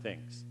 What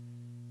things?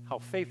 How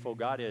faithful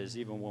God is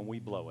even when we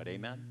blow it.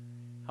 Amen?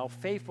 How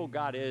faithful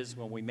God is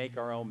when we make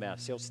our own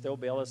mess. He'll still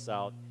bail us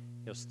out.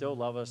 He'll still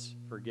love us,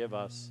 forgive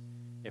us.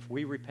 If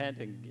we repent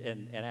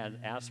and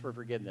ask for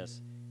forgiveness,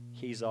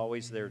 he's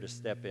always there to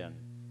step in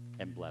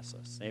and bless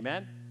us.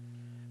 Amen?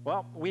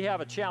 Well, we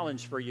have a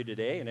challenge for you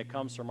today, and it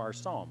comes from our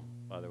psalm,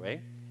 by the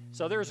way.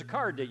 So there's a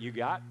card that you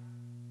got.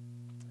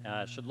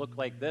 It should look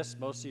like this.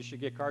 Most of you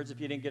should get cards.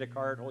 If you didn't get a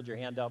card, hold your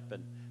hand up,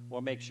 and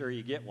we'll make sure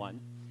you get one.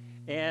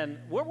 And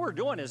what we're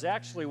doing is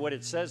actually what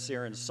it says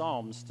here in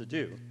Psalms to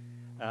do.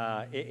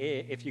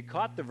 If you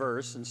caught the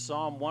verse in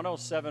Psalm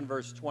 107,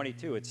 verse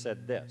 22, it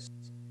said this: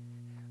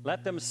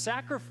 let them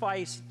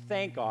sacrifice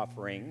thank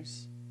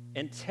offerings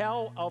and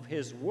tell of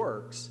his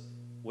works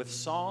with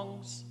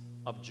songs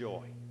of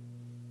joy.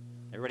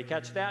 Everybody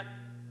catch that?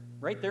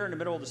 Right there in the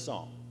middle of the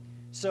psalm.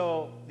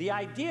 So the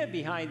idea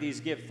behind these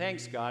give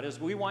thanks, God, is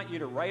we want you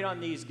to write on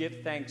these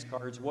give thanks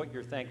cards what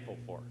you're thankful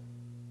for.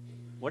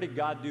 What did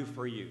God do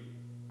for you?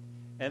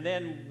 And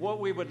then what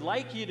we would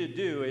like you to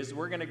do is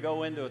we're going to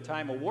go into a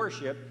time of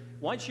worship.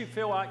 Once you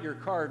fill out your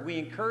card, we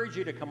encourage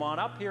you to come on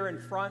up here in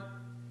front,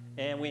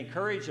 and we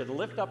encourage you to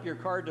lift up your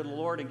card to the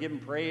Lord and give him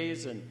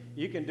praise. And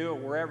you can do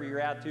it wherever you're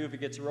at, too, if it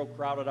gets real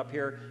crowded up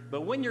here.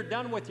 But when you're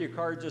done with your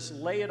card, just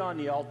lay it on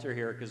the altar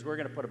here, because we're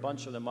going to put a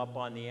bunch of them up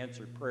on the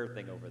answered prayer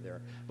thing over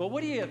there. But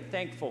what are you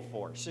thankful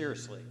for,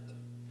 seriously?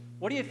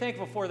 What are you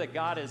thankful for that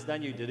God has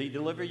done you? Did he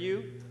deliver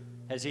you?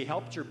 Has he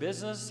helped your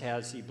business?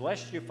 Has he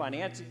blessed you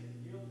financially?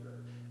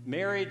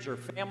 Marriage or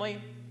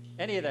family,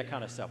 any of that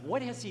kind of stuff.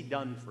 What has he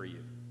done for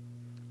you?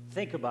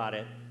 Think about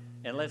it,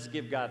 and let's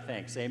give God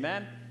thanks.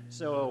 Amen?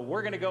 So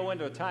we're going to go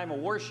into a time of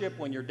worship.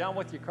 When you're done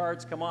with your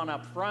cards, come on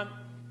up front.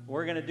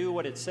 We're going to do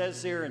what it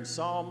says here in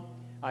Psalm.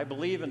 I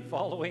believe in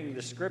following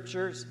the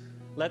scriptures.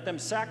 Let them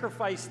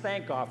sacrifice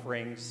thank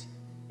offerings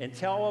and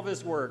tell of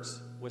his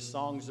works with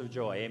songs of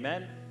joy.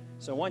 Amen?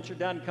 So once you're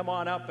done, come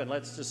on up, and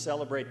let's just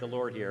celebrate the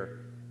Lord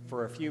here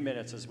for a few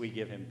minutes as we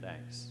give him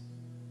thanks.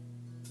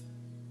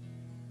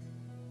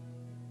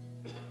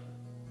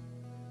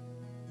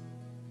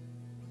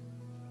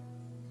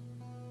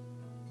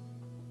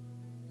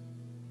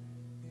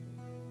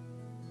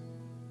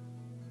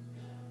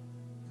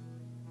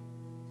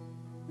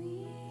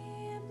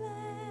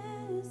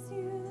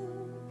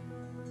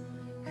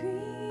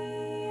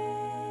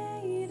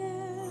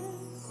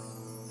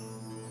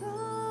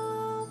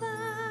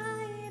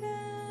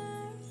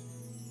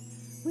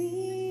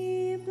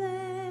 We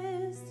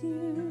bless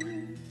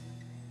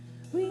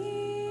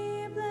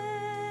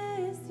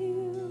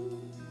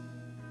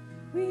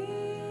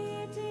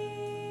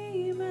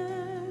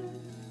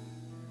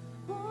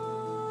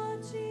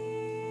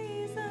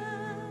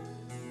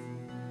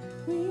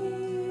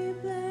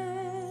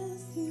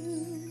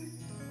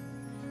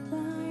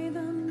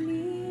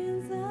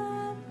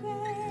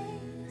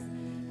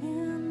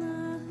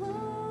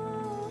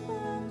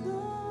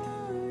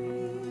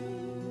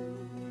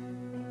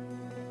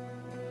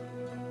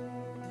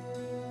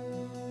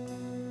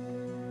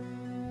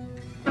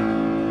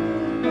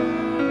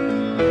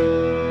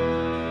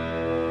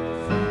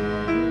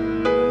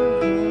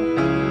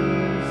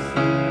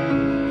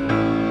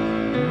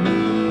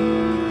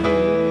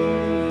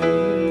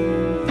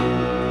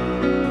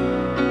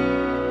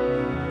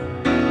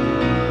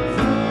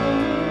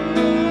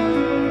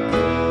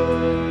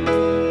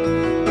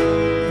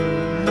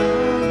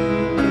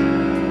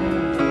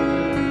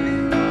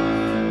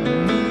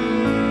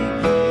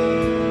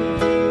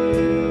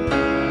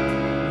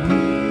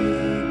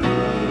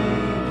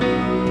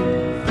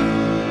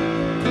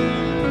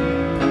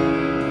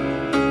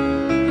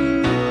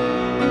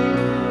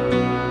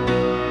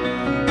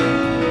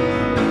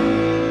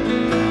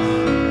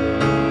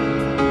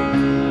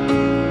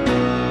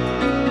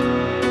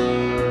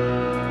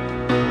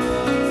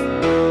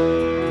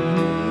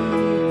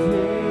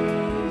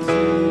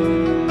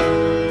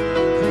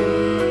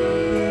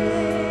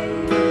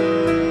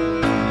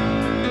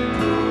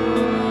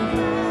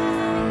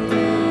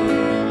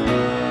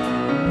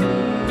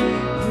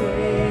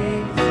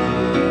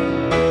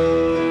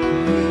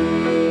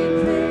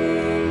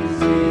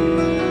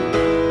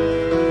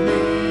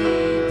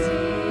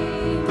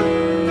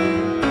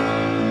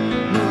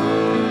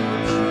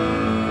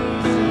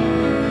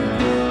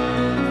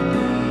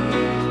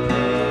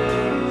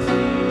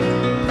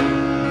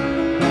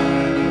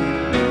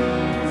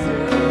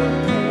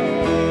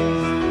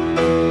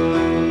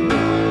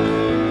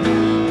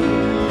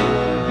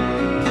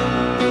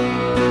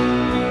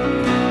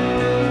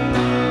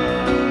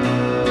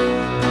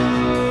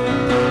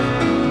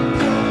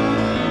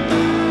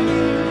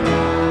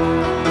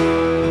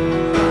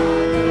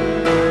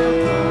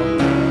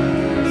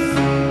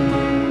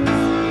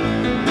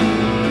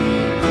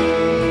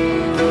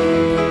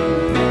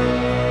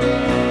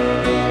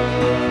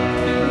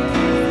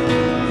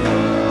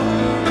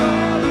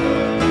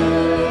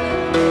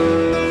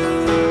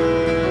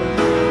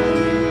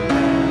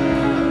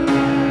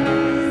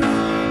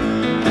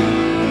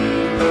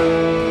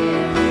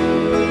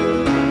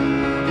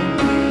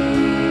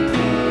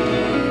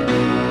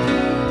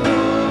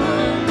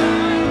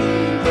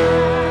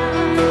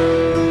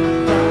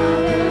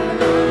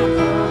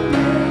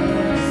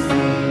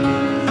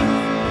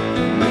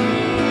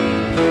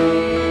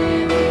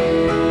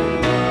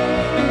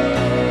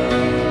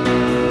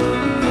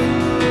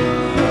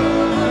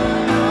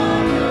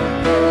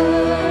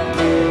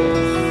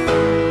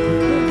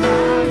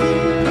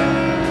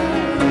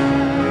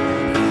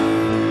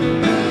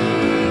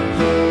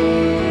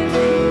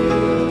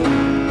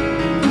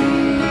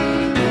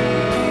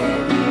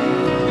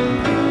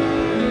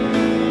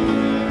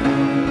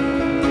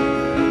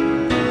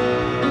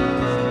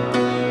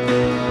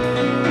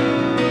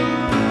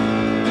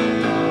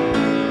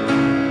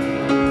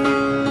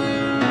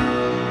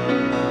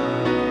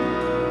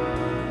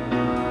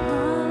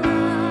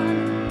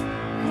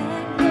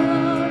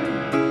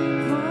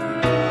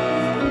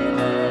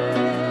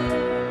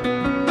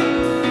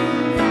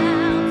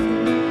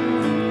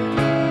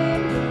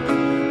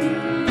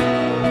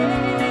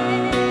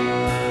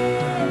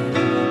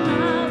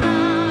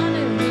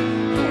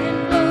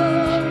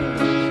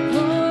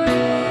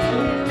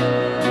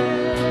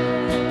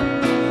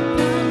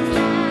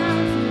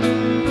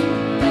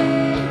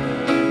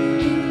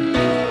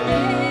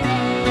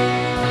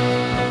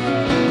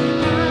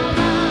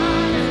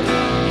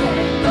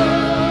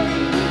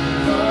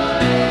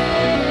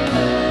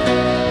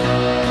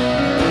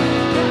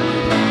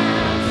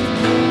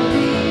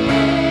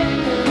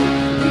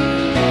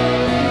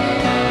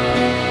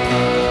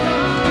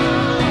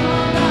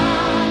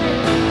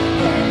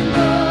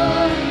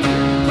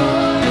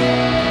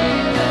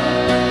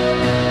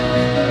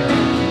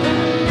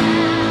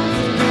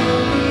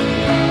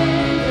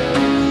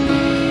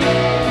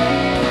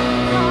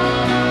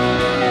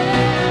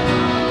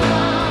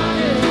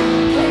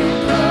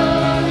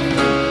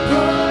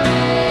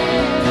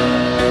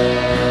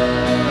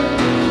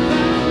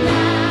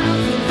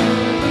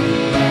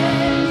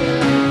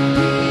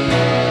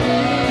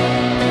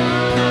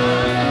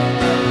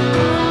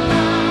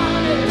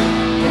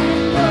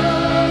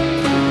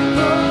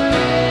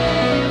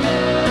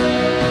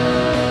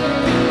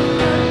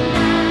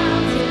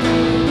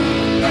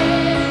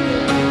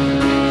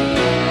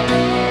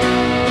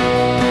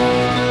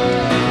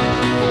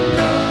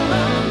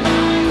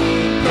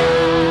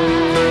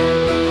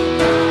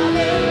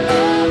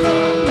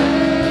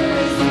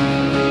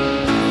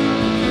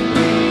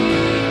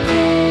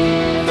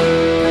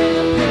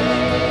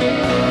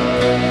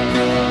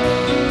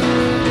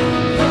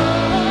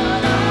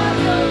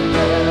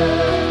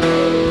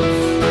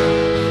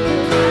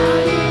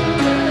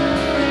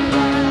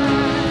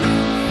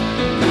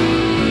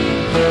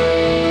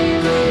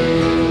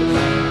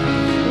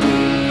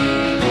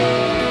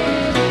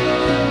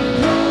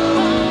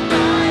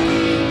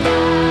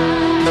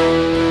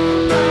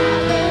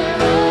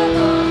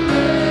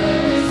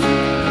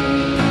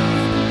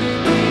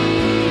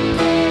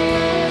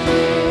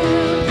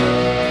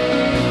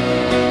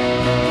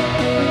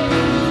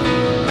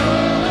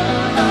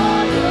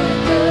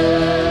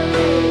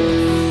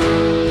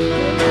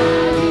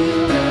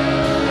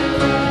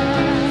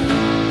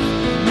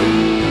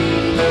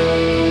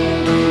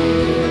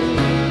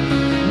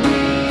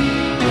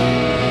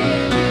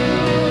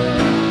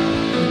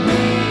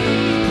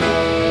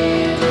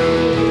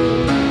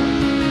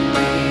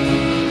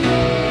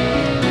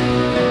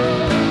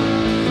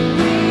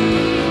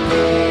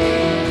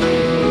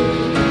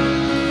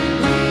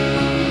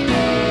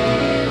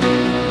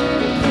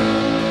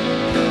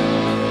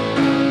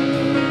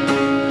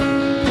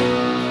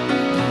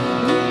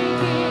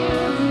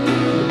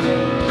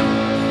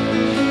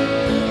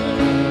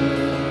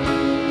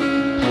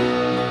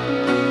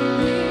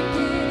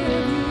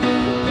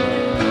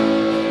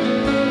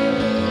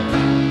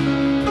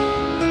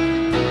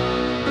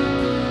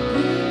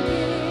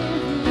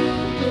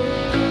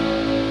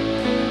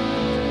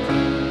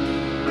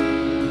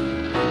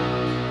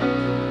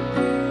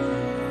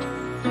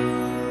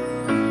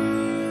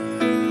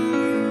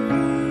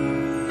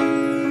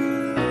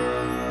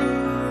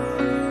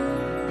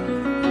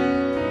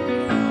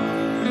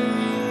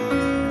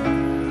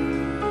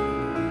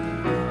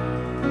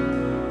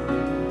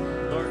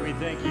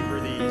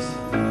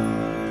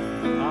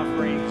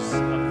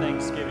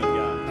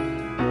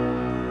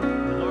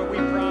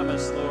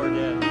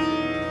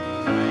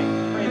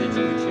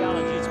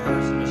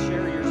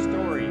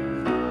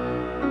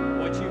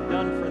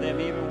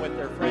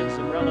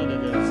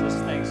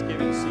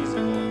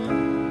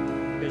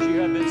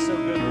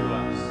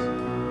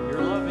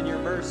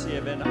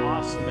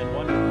and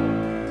wonderful.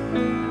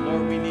 And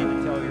Lord, we need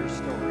to tell your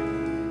story.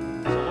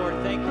 So Lord,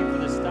 thank you for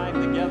this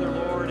time together,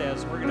 Lord,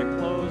 as we're going to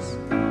close.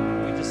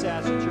 We just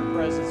ask that your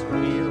presence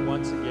will be here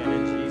once again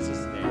in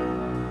Jesus'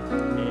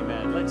 name.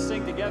 Amen. Let's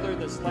sing together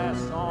this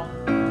last song.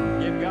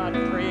 Give God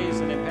praise,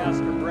 and then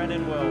Pastor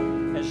Brennan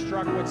will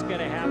instruct what's going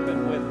to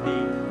happen with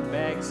the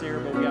bags here.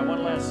 But we got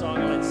one last song,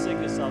 and let's sing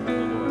this out to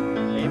the Lord.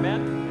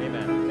 Amen.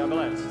 Amen. God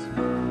bless.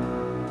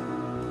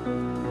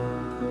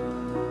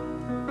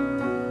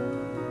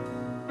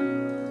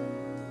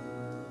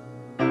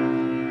 Thank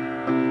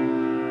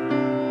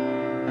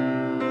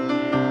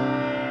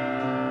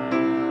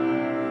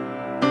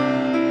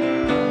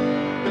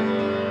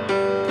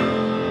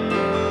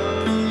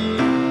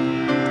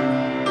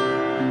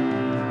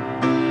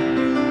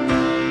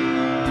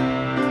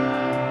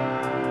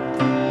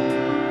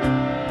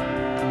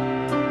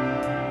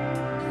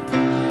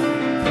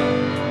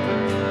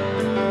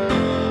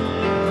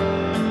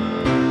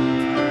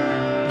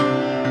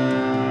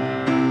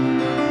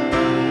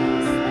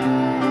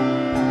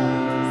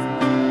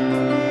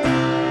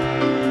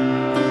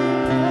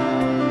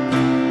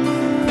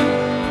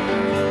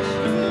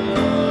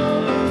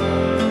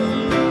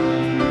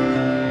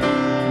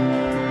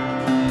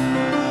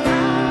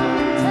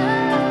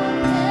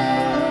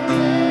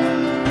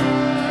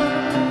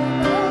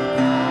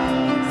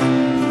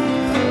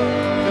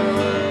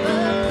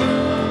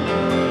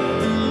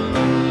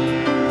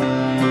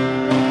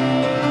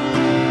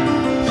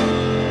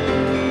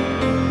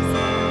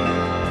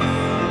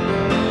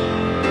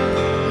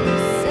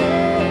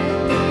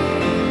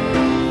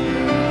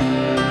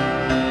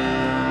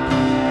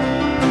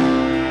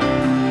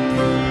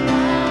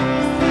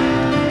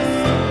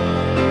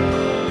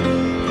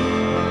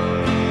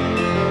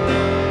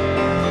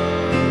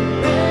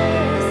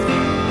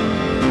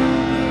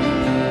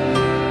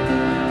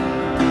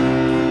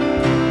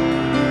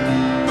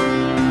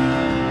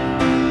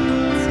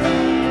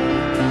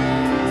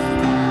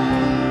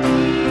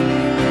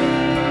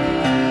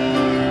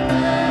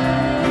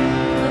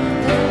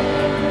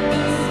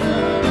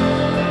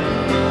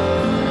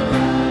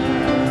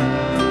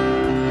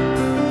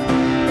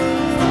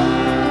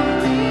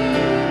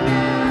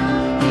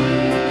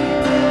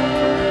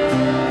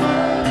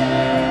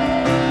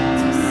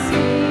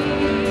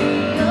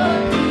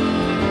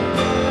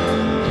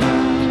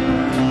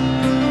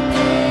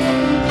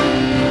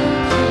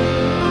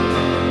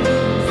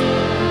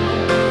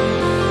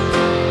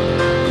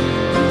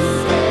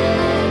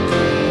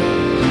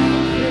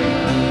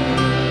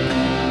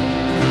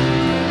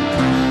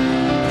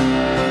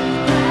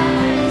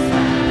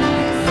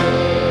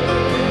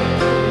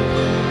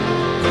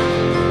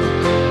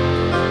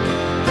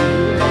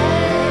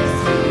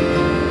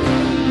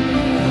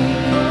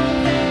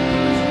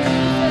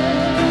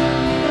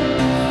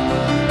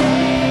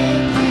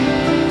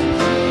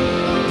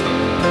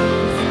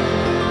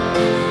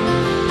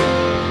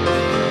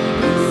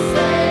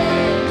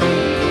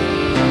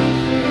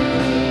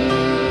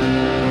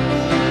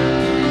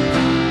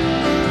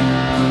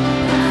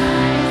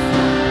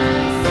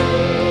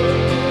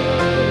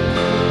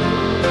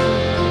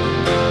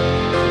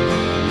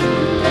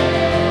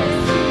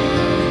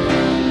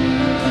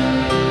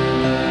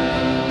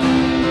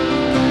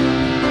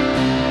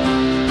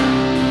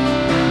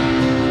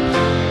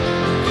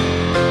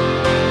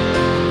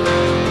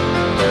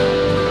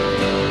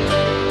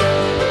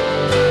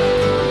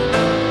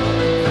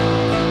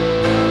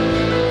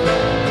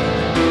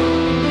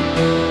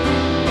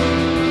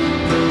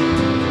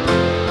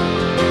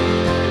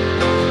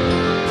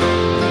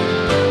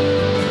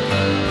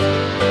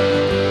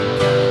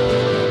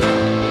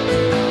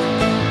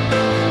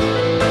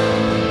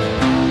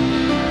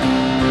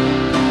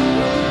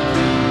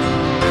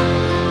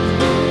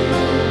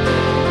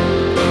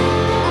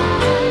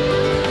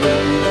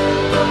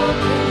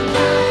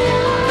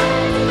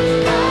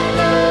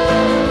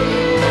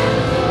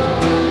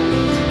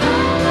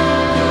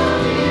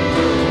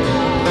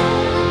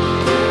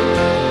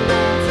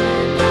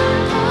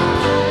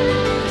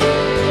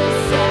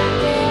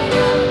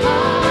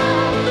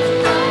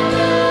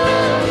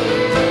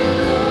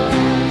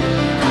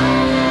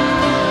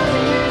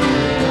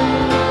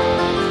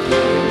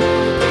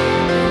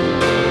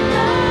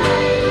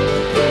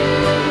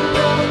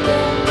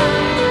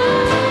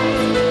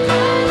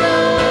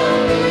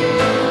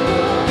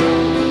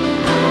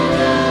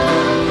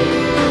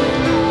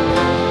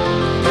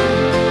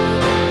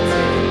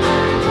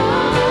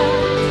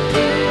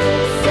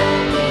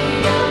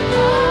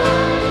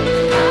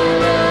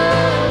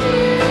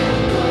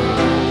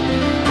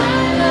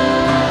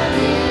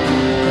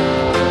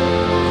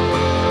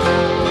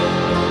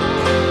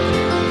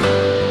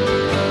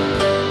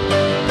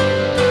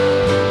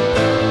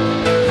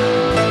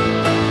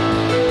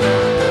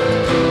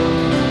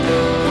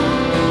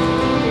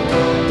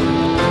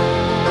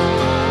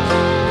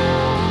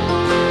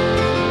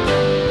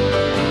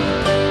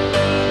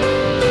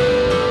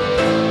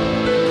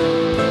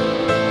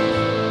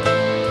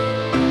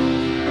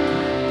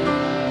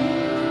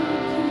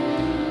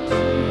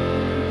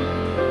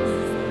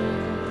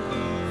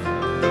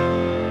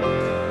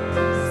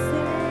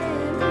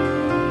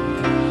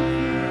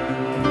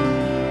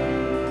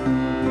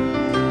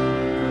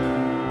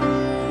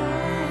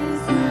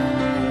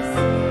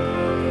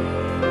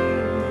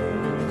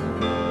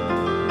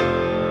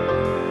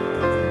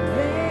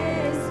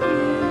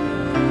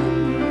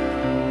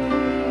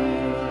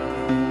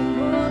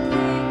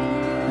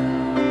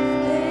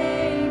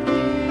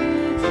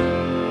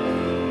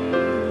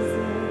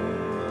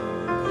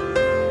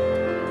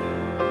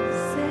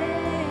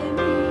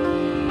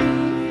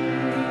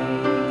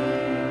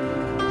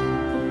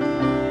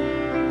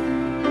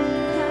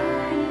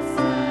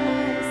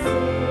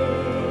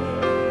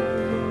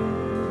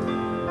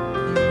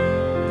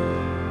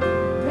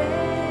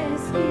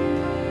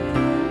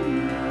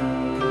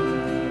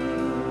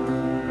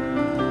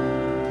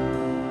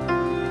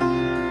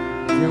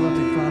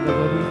Heavenly Father,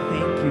 Lord, we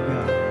thank you,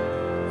 God,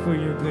 for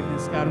your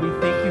goodness. God, we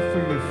thank you for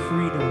your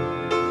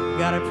freedom.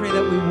 God, I pray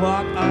that we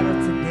walk out of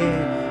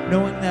today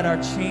knowing that our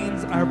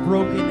chains are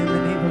broken in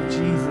the name of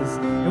Jesus.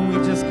 And we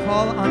just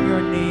call on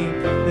your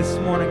name this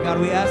morning. God,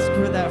 we ask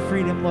for that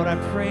freedom, Lord. I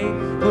pray,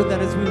 Lord,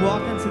 that as we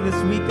walk into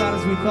this week, God,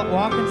 as we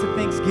walk into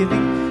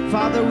Thanksgiving,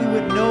 Father, we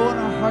would know in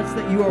our hearts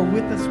that you are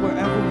with us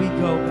wherever we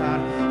go, God.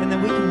 And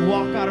then we can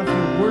walk out of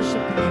here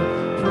worshiping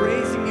you,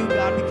 praising you,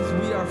 God, because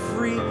we are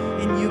free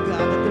in you,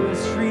 God, that there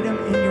is freedom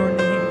in your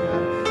name,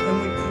 God.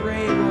 And we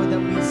pray, Lord, that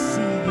we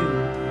see you.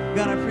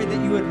 God, I pray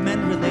that you would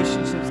mend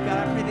relationships.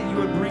 God, I pray that you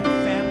would bring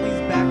families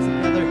back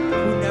together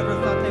who never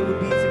thought they would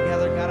be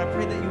together. God, I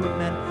pray that you would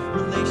mend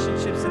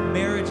relationships and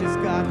marriages,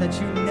 God, that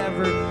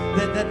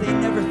they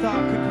never thought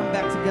could come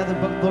back together.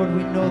 But Lord,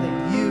 we know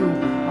that you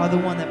are the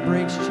one that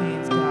breaks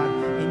chains, God,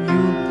 and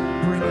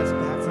you bring us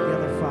back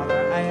together, Father.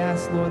 I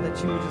ask, Lord,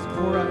 that you would just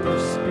pour out your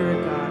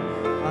Spirit, God,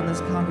 on this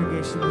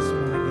congregation this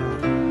morning,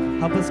 God.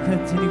 Help us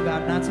continue,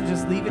 God, not to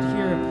just leave it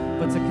here,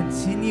 but to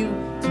continue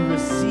to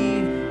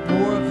receive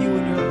more of you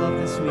and your love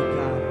this week,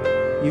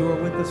 God. You are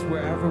with us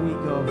wherever we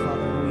go,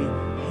 Father. We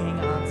hang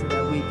on to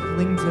that. We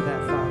cling to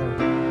that, Father.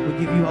 We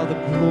give you all the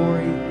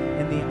glory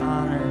and the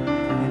honor.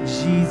 In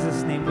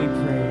Jesus' name we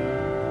pray.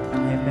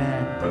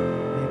 Amen.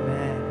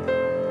 Amen.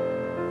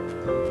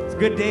 It's a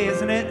good day,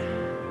 isn't it?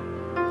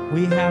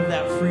 We have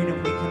that freedom.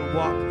 We can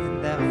walk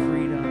in that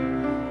freedom.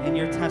 And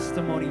your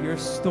testimony, your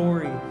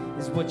story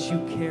is what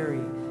you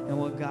carry and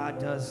what God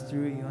does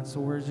through you. And so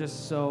we're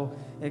just so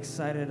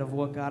excited of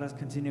what God is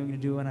continuing to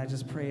do. And I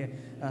just pray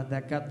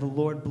that God, the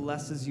Lord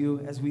blesses you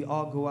as we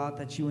all go out,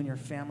 that you and your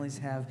families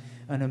have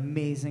an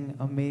amazing,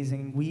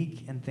 amazing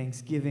week and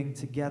Thanksgiving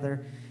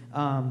together.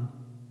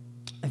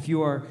 If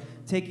you are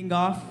taking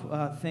off,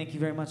 thank you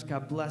very much.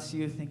 God bless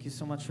you. Thank you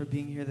so much for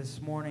being here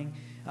this morning.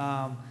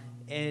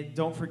 And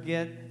don't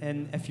forget,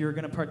 and if you're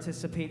going to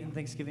participate in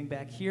Thanksgiving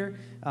back here,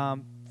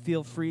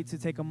 feel free to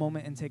take a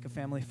moment and take a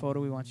family photo.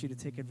 We want you to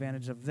take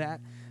advantage of that.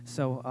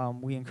 So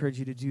we encourage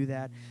you to do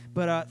that.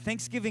 But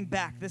Thanksgiving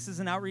Back, this is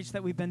an outreach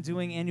that we've been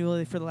doing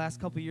annually for the last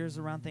couple of years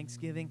around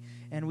Thanksgiving.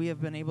 And we have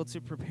been able to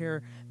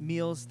prepare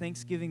meals,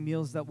 Thanksgiving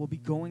meals that will be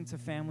going to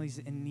families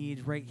in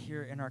need right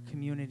here in our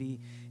community.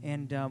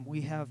 And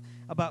we have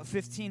about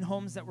 15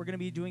 homes that we're going to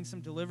be doing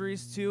some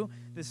deliveries to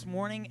this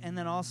morning. And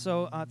then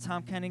also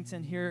Tom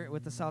Kennington here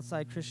with the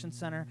Southside Christian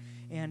Center.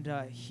 And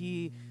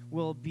he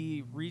will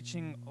be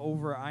reaching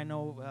over. I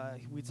know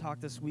we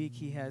talked this week.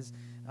 He has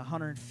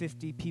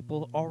 150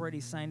 people already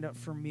signed up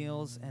for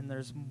meals, and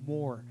there's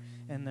more.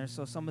 And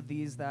so some of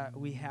these that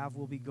we have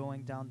will be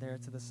going down there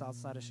to the south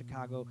side of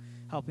Chicago,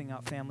 helping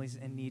out families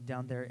in need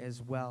down there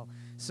as well.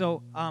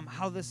 So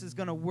how this is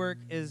going to work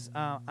is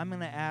I'm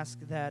going to ask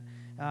that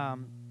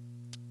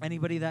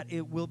anybody that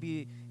it will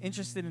be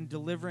interested in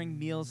delivering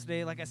meals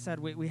today. Like I said,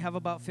 we have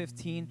about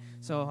 15,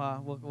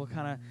 so we'll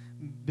kind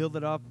of build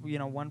it up,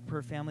 one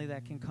per family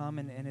that can come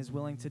and is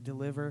willing to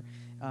deliver.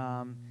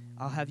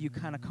 I'll have you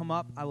kind of come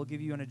up. I will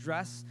give you an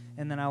address,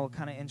 and then I will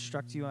kind of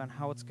instruct you on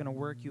how it's going to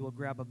work. You will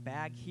grab a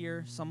bag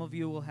here. Some of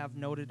you will have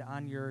noted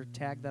on your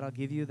tag that I'll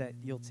give you that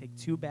you'll take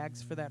 2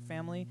 bags for that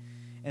family,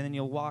 and then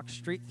you'll walk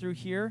straight through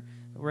here.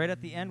 Right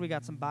at the end, we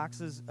got some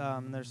boxes.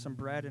 There's some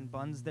bread and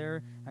buns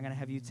there. I'm going to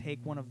have you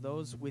take one of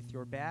those with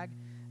your bag,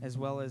 as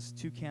well as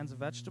 2 cans of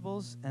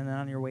vegetables, and then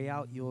on your way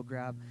out, you will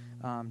grab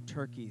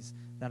turkeys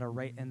that are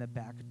right in the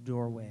back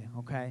doorway,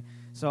 okay?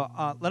 So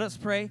let us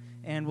pray,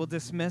 and we'll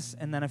dismiss,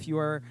 and then if you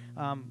are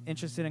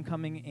interested in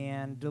coming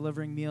and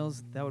delivering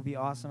meals, that would be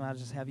awesome. I'll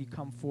just have you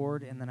come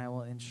forward, and then I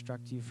will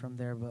instruct you from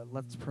there, but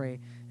let's pray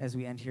as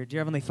we end here.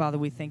 Dear Heavenly Father,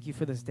 we thank you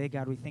for this day,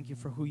 God. We thank you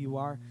for who you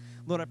are.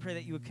 Lord, I pray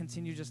that you would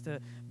continue just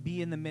to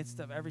be in the midst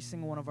of every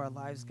single one of our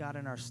lives, God,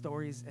 and our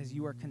stories as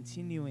you are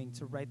continuing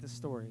to write the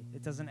story.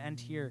 It doesn't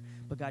end here,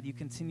 but God, you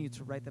continue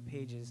to write the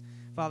pages.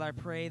 Father, I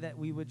pray that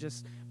we would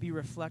just be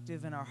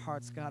reflective in our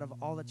hearts, God, of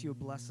all that you have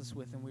blessed us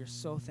with, and we are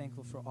so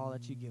thankful for all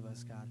that you give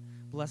us, God.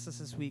 Bless us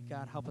this week,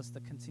 God. Help us to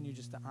continue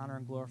just to honor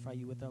and glorify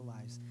you with our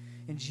lives.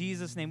 In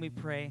Jesus' name we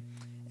pray.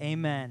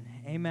 Amen.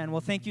 Amen.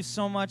 Well, thank you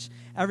so much,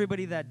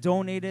 everybody that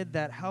donated,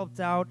 that helped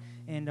out,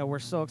 and we're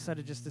so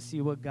excited just to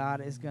see what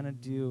God is going to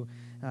do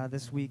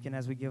this week and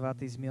as we give out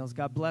these meals.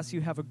 God bless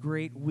you. Have a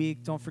great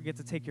week. Don't forget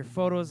to take your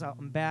photos out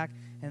and back,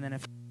 and then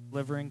if you're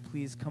delivering,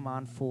 please come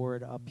on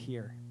forward up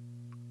here.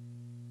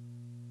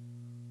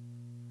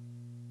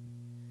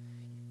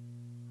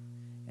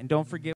 And don't forget